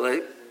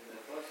Gachalei.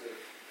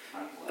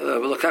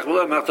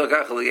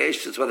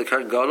 It's by the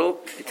Kohen Gadol.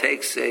 He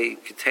takes a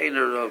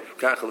container of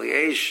Gachal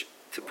Yesh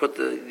to put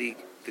the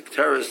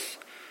terrace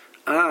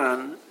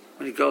on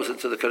when he goes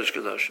into the Kodesh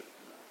Kadosh.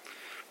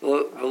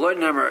 V'lo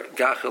nemer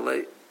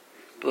Gachal,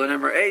 v'lo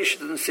nemer Eish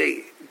doesn't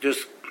say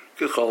just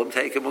Gecholim,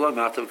 take him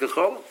l'matav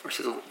Gecholim, or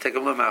says take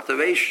him l'matav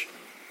Eish.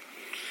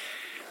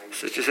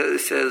 So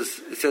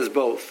it says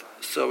both.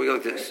 So we go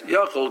like this: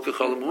 Yachol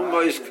Gecholim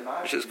Umois,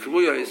 which is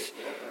Kavuyos.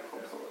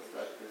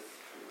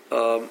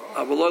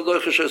 Avalod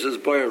Lochashos is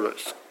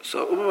Boyeros.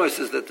 So Umois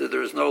is that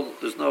there's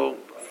no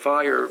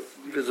fire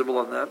visible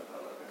on them,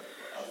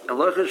 and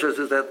Lochashos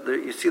is that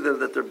you see them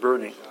that they're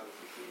burning.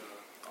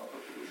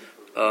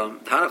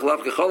 Tanach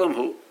Lav Gecholim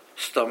Hu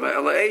Stama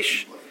Ela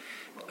Eish.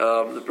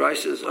 The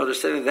Bryce is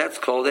understanding that's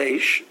called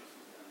Eish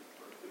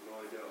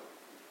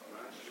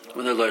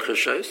when they're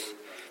Lochashos.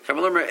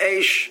 Kamalamar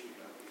Eish.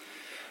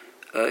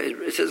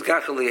 It says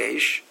Gachali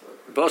Eish.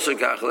 Bosa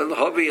Gachali. The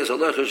hobby is a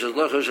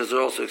Lochashos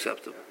are also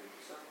acceptable.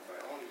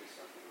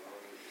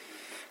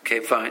 Okay,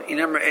 fine.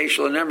 Inemer Eish,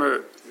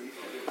 Lenemer,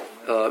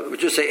 we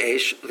just say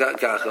Eish,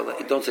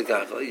 Gachal, don't say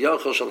Gachal.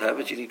 Yochel shall have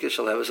it, Yinik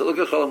shall have it. So look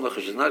at Cholam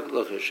Luchashes, not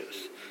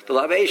Luchashes. The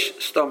Lav Eish,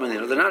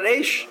 Stomanino, they're not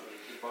Eish.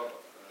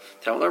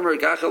 Tamalemer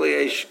Gachal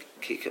Eish,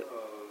 Kika.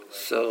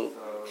 So,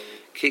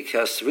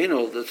 Kika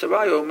Svinul, the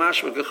Tavayo,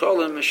 Mashma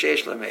Gacholim,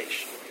 Shesh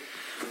Lameish.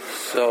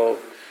 So,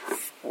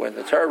 when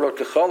the Torah wrote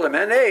Gacholim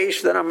and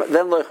Eish, then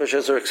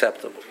Luchashes are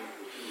acceptable.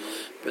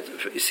 But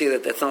you see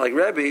that's not like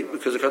Rebbe,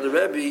 because according to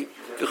Rebbe,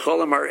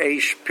 Gecholim are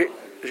Eish,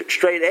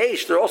 straight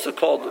Eish, they're also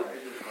called.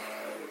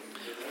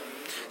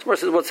 So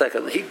says, 1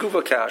 second. He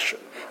guva kasha.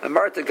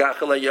 Amarta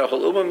gachala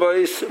yachol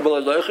umamois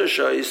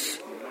b'lelochashos.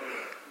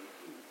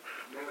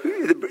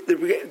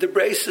 The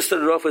brace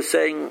started off with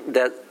saying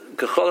that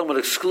Gecholim would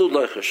exclude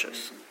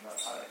lochashos.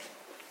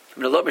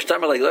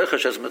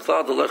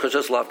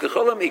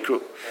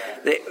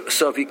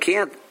 So if you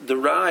can't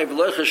derive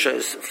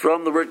lochashos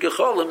from the word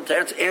gecholim, the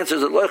answer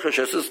is that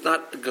lochashos is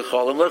not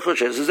gecholim,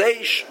 lochashos is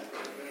eish.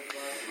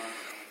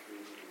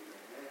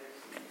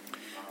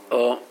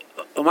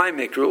 My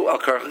mikru al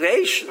karch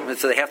eish.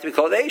 So they have to be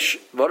called eish.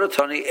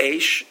 Vodotoni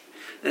eish.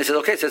 And he says,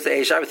 okay, it says the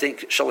eish. I would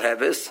think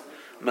shalhevis,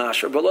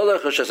 mashra, but lo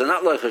lochashos, and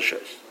not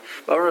lochashos.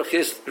 That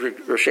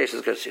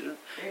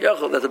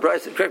the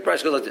correct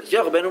price goes like this.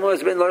 Yachol ben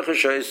Umois ben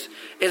Lochashos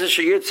is a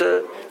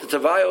sheyitza the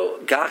Tavayo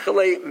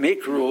Gachale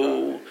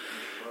Mikru.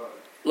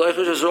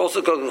 Lochashos are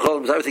also called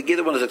Gecholim. I would think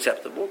either one is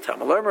acceptable.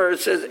 Tamalermer,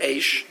 it says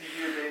Eish,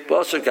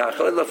 Basar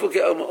Gachale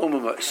Lafuke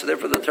Umois. So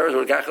therefore, the terms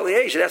were Gachale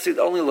Eish. It has to be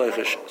only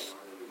Lochashos.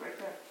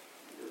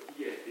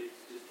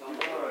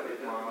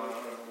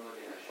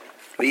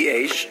 The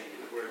Eish,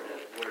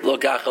 Lo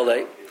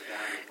Gachale.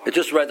 It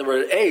just write the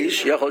word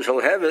Eish. Yachol shall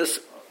have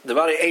this. The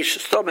body Eish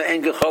Stoma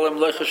and Gecholim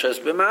Lochashos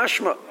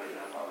b'mashma.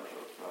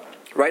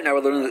 Right now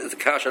we're learning the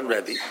Kash and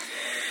Rebbe.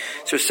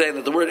 So we're saying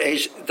that the word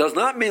Eish does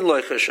not mean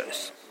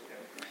Lochashos.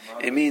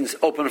 It means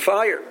open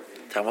fire.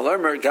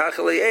 Tamalarmer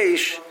Gachali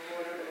Eish.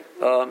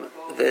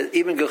 That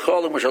even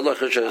Gecholim which are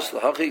Lochashos,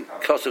 Lahachi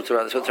Kosev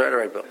Torah. That's what Torah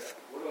write both.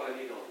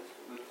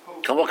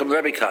 Come welcome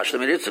Rebbe Kash. I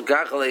mean it's a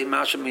Gachali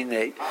Masha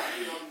Minei.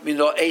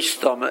 Mino Eish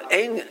Stoma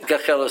and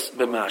Gachelos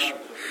b'mashma.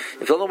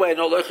 If the only way I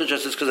know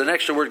Lochashos is because an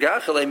extra word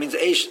Gachale means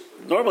Eish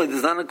normally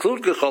does not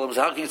include Gecholim.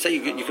 So how can you say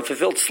you can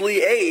fulfill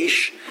Tzli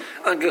Eish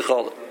on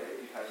Gecholim?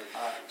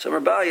 So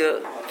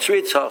Marbaya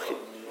treats Hachi.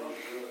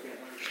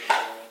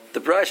 The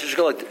price should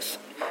go like this.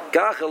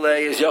 Gachale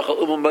is Yachal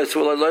Umam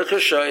B'Tzvula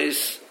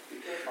Lochashos.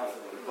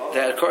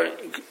 That according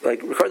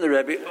to the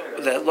Rebbe,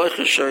 that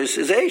Lochashos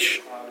is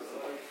Eish.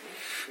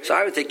 So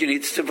I would think you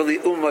need simply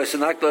umos and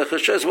not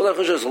lochashos. Well,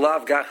 lochashos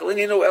lav gachalin.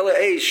 You know ela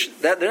eish.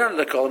 That they're not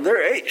the column. They're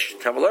eish.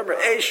 Tamalarmer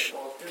eish.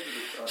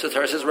 So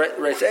Torah says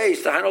writes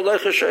eish. Tahano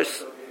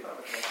lochashos.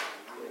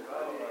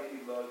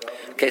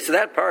 Okay, so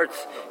that part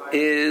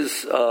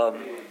is. So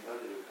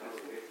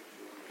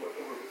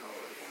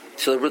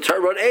the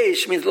Torah wrote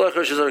eish means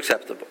lochashos are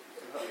acceptable.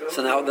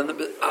 So now then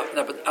the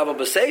Abba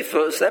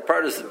B'Seifa. So that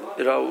part is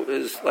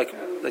is like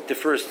the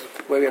first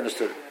way we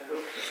understood it.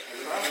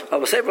 The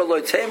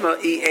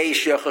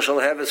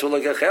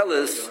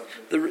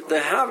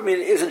Havmin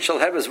isn't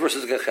Shalhevis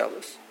versus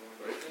Gechelis.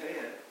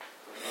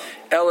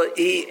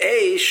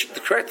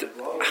 The correct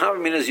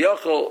Havmin is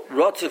Yochel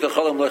Rotza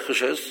Gecholim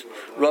Lechushes,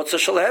 Rotza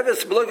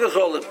Shalhevis B'lo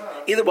Gecholim.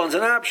 Either one's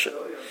an option.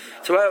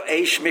 So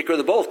Eish Mikra,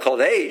 they're both called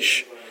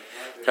Eish.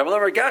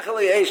 Tamalamar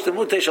Gachali Eish, the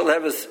Mute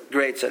Shalhevis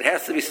great, so it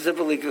has to be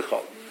specifically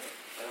Gecholim.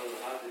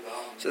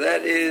 So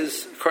that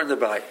is according to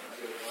Bai.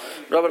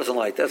 Rabbi doesn't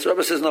like that. So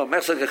Rabbi says, no,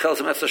 Mechsa Gechel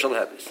to Mechsa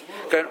Shalhevis.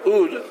 Okay,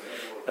 Ud,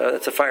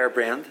 that's a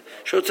firebrand.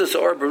 Shotzes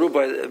or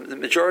Beruba, the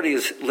majority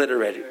is lit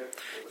already.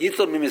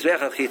 Yitl Mimizbech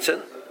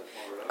HaChitzen,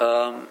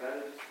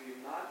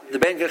 the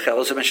Ben Gechel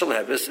is a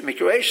Shalhevis,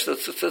 Mikro Eish, so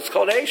it's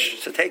called Eish.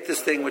 So take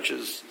this thing which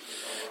is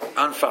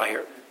on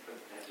fire.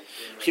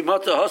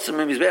 Chimata Hossam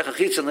Mimizbech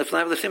HaChitzen,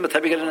 Lifnai Lifnim, but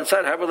have you get it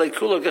inside, however, like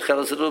Kula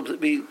Gechelis,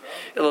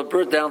 it'll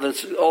burn down,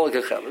 that's all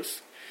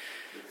Gechelis.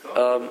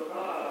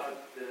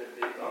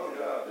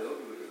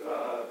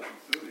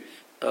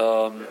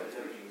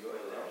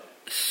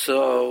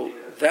 So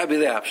that'd be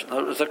the option.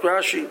 It's like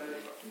Rashi.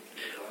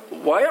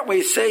 Why aren't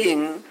we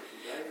saying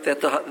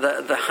that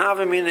the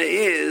Havamina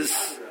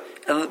is,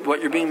 and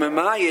what you're being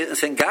Mamaya and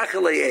saying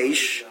Gachalei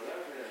Eish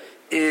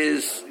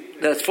is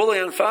that's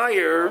fully on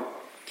fire,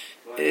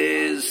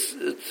 is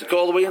to go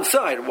all the way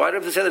inside? Why do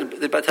you have to say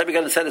that by the time you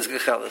got inside it's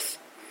Gachalas?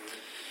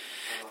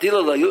 The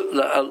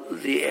Ayule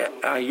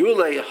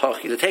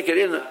Hachi, to take it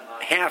in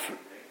half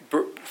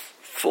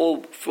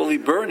fully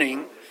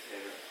burning,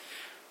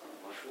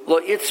 Lo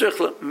Yitzrich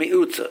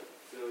Mi'utza.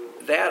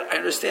 That, I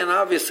understand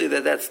obviously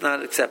that's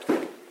not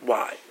acceptable.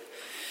 Why?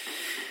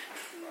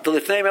 The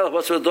Lifnei Melech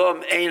B'Tzur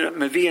Dom Ein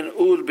Mevi'in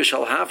Ud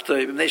B'Shal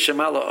Haftoi B'nei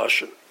Shemala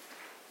Asher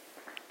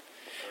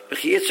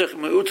B'Chi Yitzrich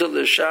Mi'utza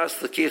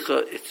L'Shas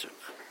L'Kicha Yitzrich.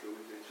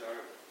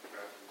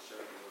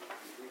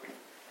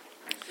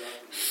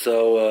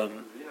 So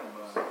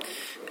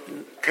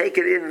take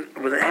it in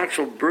with an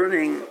actual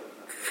burning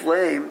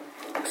flame.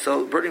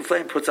 So burning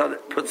flame puts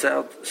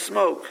out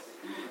smoke.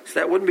 So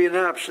that wouldn't be an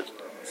option.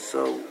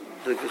 So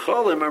the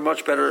gecholim are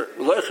much better.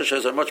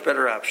 Loichashes are a much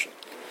better option.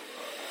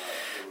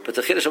 But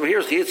the chiddush over here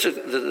is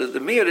the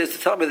miyud is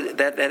to tell me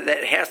that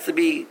has to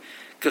be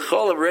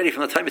gecholim ready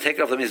from the time you take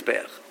it off the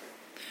mizbeach.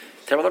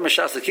 So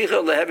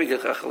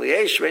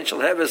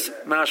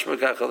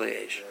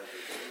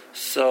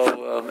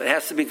it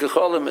has to be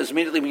gecholim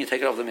immediately when you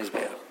take it off the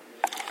mizbeach.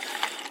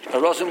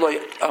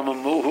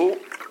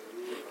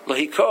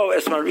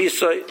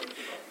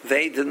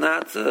 They did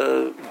not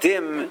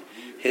dim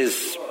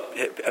his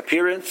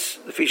appearance.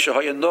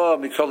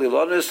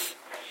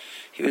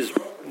 He was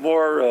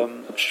more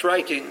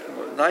striking,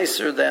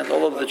 nicer than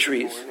all of the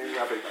trees.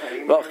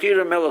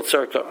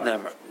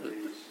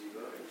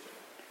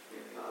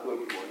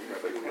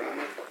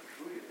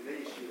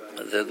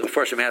 The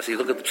first I'm asking, you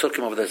look at the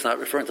psukim over there, it's not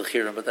referring to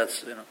Chirim, but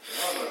that's, Is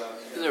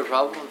there a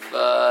problem with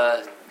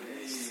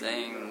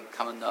saying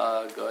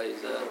Kamana guys?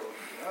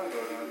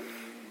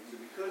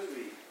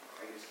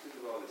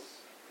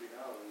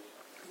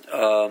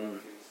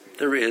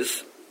 There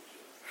is.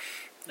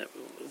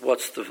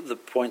 What's the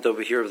point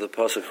over here of the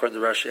pasuk according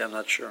to Rashi? I'm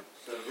not sure.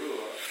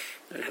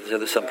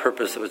 There's some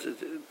purpose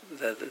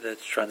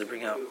that's trying to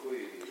bring out.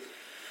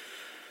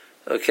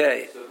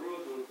 Okay.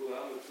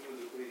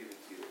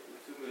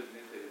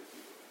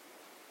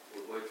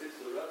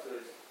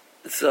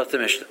 It's up to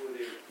Mishnah.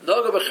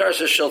 Noga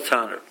b'charsha shel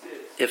taner.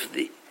 If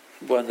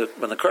when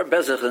the korban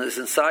Pesach is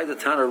inside the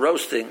taner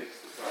roasting,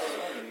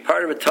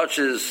 part of it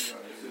touches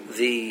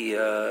the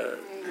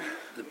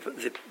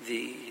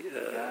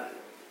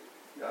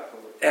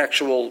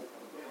actual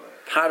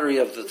pottery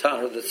of the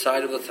taner, the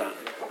side of the taner.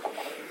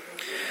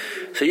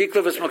 So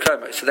yiklev is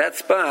makayma. So that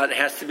spot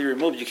has to be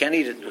removed. You can't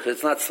eat it because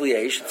it's not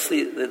sli'esh.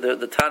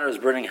 The taner is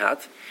burning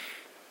hot.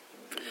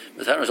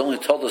 The taner is only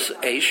told us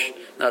eish,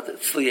 not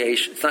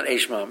sli'esh. It's not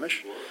eish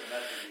mamish.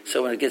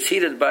 So when it gets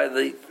heated by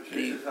the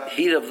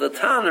heat of the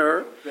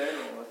taner,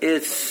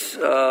 it's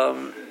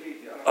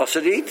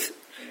asadit.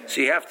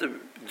 So you have to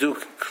do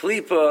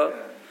klipa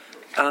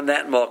on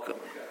that malkum.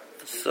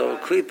 So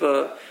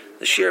klipa,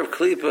 the shear of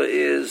klipa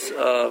is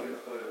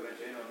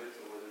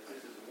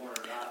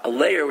a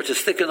layer which is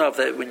thick enough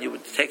that when you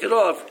would take it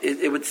off,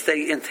 it would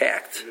stay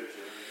intact.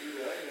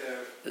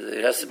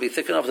 It has to be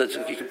thick enough that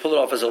you can pull it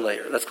off as a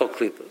layer. That's called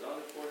klipa.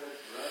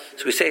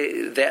 So we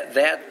say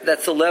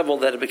that's the level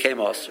that it became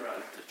osir.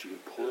 That you can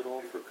pull it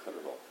off or cut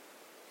it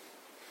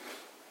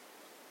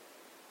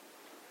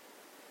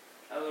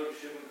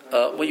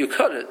off? Well, you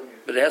cut it,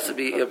 but it has to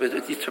be. You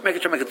make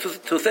it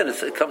too thin.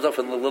 It comes off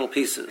in little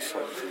pieces.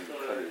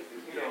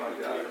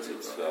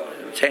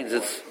 It changes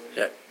its.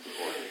 Yeah.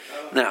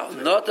 Now,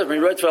 not of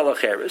mirot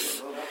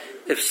v'alacheres.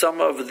 If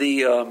some of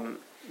the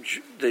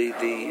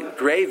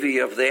gravy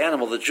of the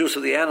animal, the juice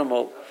of the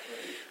animal,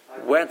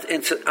 went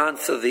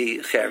onto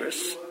the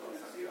cheres,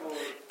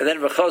 and then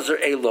v'chazer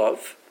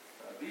elov,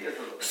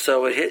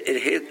 so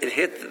it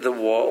hit the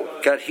wall,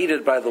 got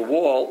heated by the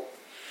wall,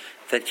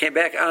 then came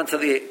back onto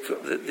the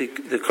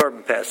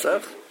korban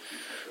Pesach.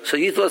 So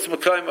yitlas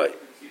mekayma.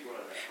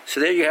 So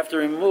there you have to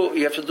remove.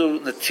 You have to do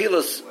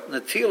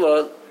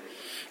natila,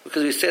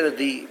 because we say that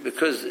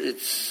because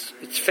it's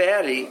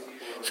fatty,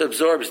 so it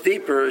absorbs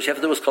deeper. So you have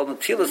to do what's called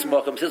natilas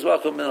makom. His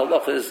makom in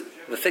halacha is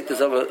the thickness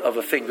of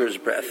a finger's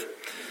breadth.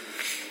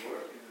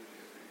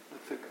 The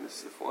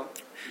thickness of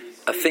what?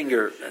 A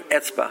finger, an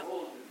etzba.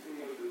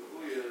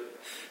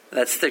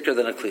 That's thicker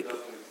than a klipa.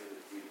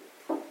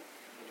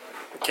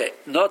 Okay,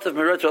 not of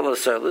mirot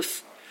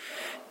v'alaserlis.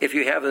 If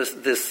you have this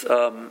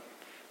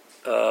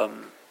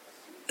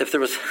if there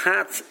was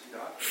hot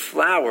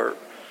flour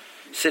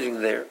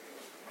sitting there,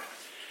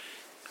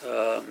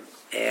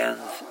 and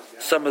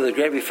some of the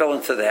gravy fell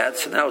into that,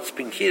 so now it's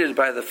being heated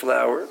by the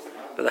flour,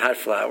 by the hot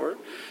flour,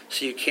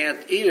 so you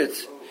can't eat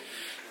it.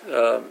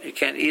 You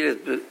can't eat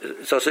it.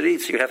 It's also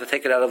eats. So you have to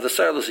take it out of the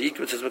sarlus. You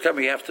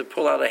have to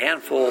pull out a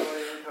handful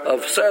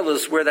of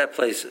sarlus where that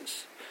place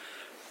is.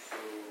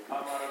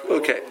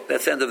 Okay,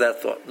 that's the end of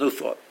that thought. New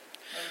thought.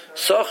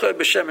 Socha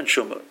b'shem and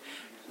shuma.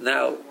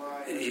 Now,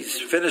 he's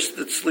finished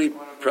the sleep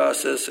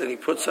process and he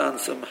puts on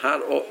some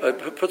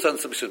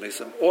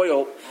some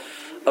oil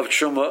of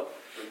truma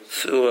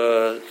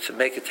to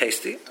make it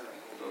tasty.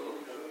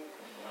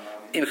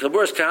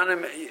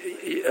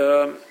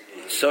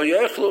 So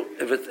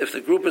if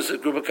the group is a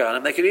group of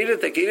kahanim, they can eat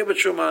it. They can eat it with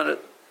truma on it.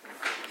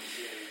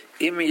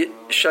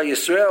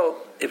 Yisrael,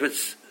 if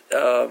it's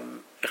a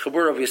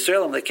chabur of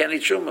Yisrael, they can't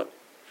eat truma.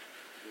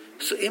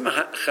 So if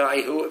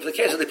the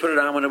case is they put it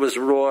on when it was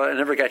raw and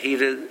never got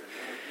heated,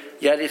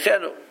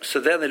 so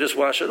then they just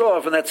wash it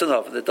off and that's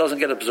enough. And it doesn't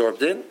get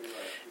absorbed in,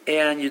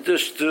 and you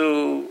just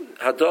do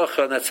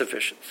hadocha and that's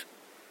sufficient.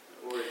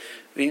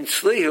 In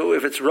slihu,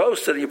 if it's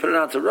roasted and you put it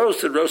on to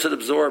roasted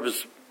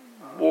absorbs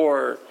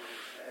more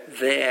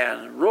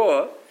than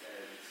raw,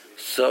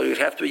 so you'd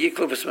have to be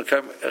yiklu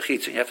v'smakam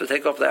achitzin. You have to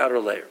take off the outer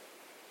layer.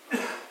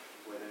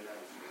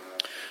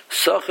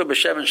 Socha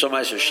b'shemen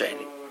shalmaiser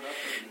sheni.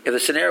 If the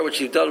scenario which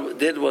he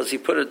did was he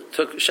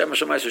took shemen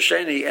shalmaiser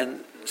sheni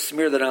and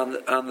smeared it on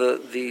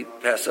the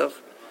Pesach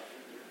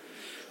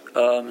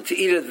to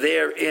eat it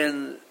there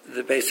in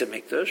the base of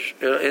Mikdash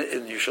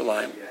in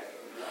Yerushalayim.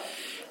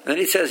 And then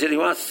he says that he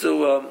wants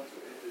to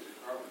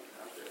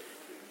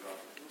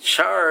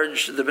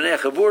charge the Bnei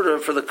Chabura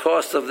for the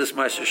cost of this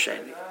Meiser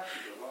Sheni.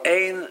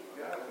 Ein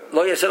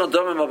lo yasenu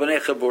domim al Bnei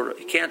Chabura.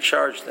 You can't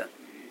charge them.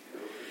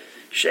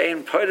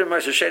 Shein poidim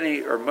Meiser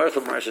Sheni or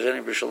Merchel Meiser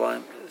Sheni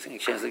b'Shalayim. I think he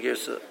changed the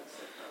gears to.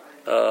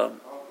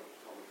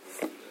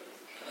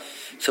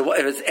 So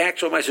if it's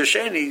actual Meiser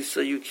Sheni,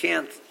 so you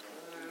can't.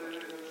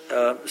 In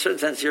a certain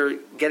sense, you're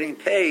getting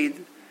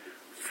paid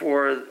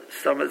for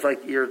some. It's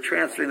like you're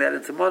transferring that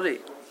into money.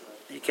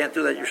 You can't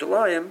do that in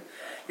Yerushalayim.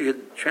 You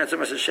could transfer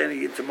Meiser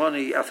Sheni into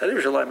money outside of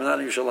Yerushalayim, but not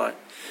in Yerushalayim.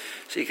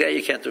 So you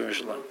can't do it in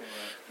Yerushalayim.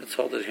 Let's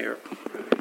hold it here.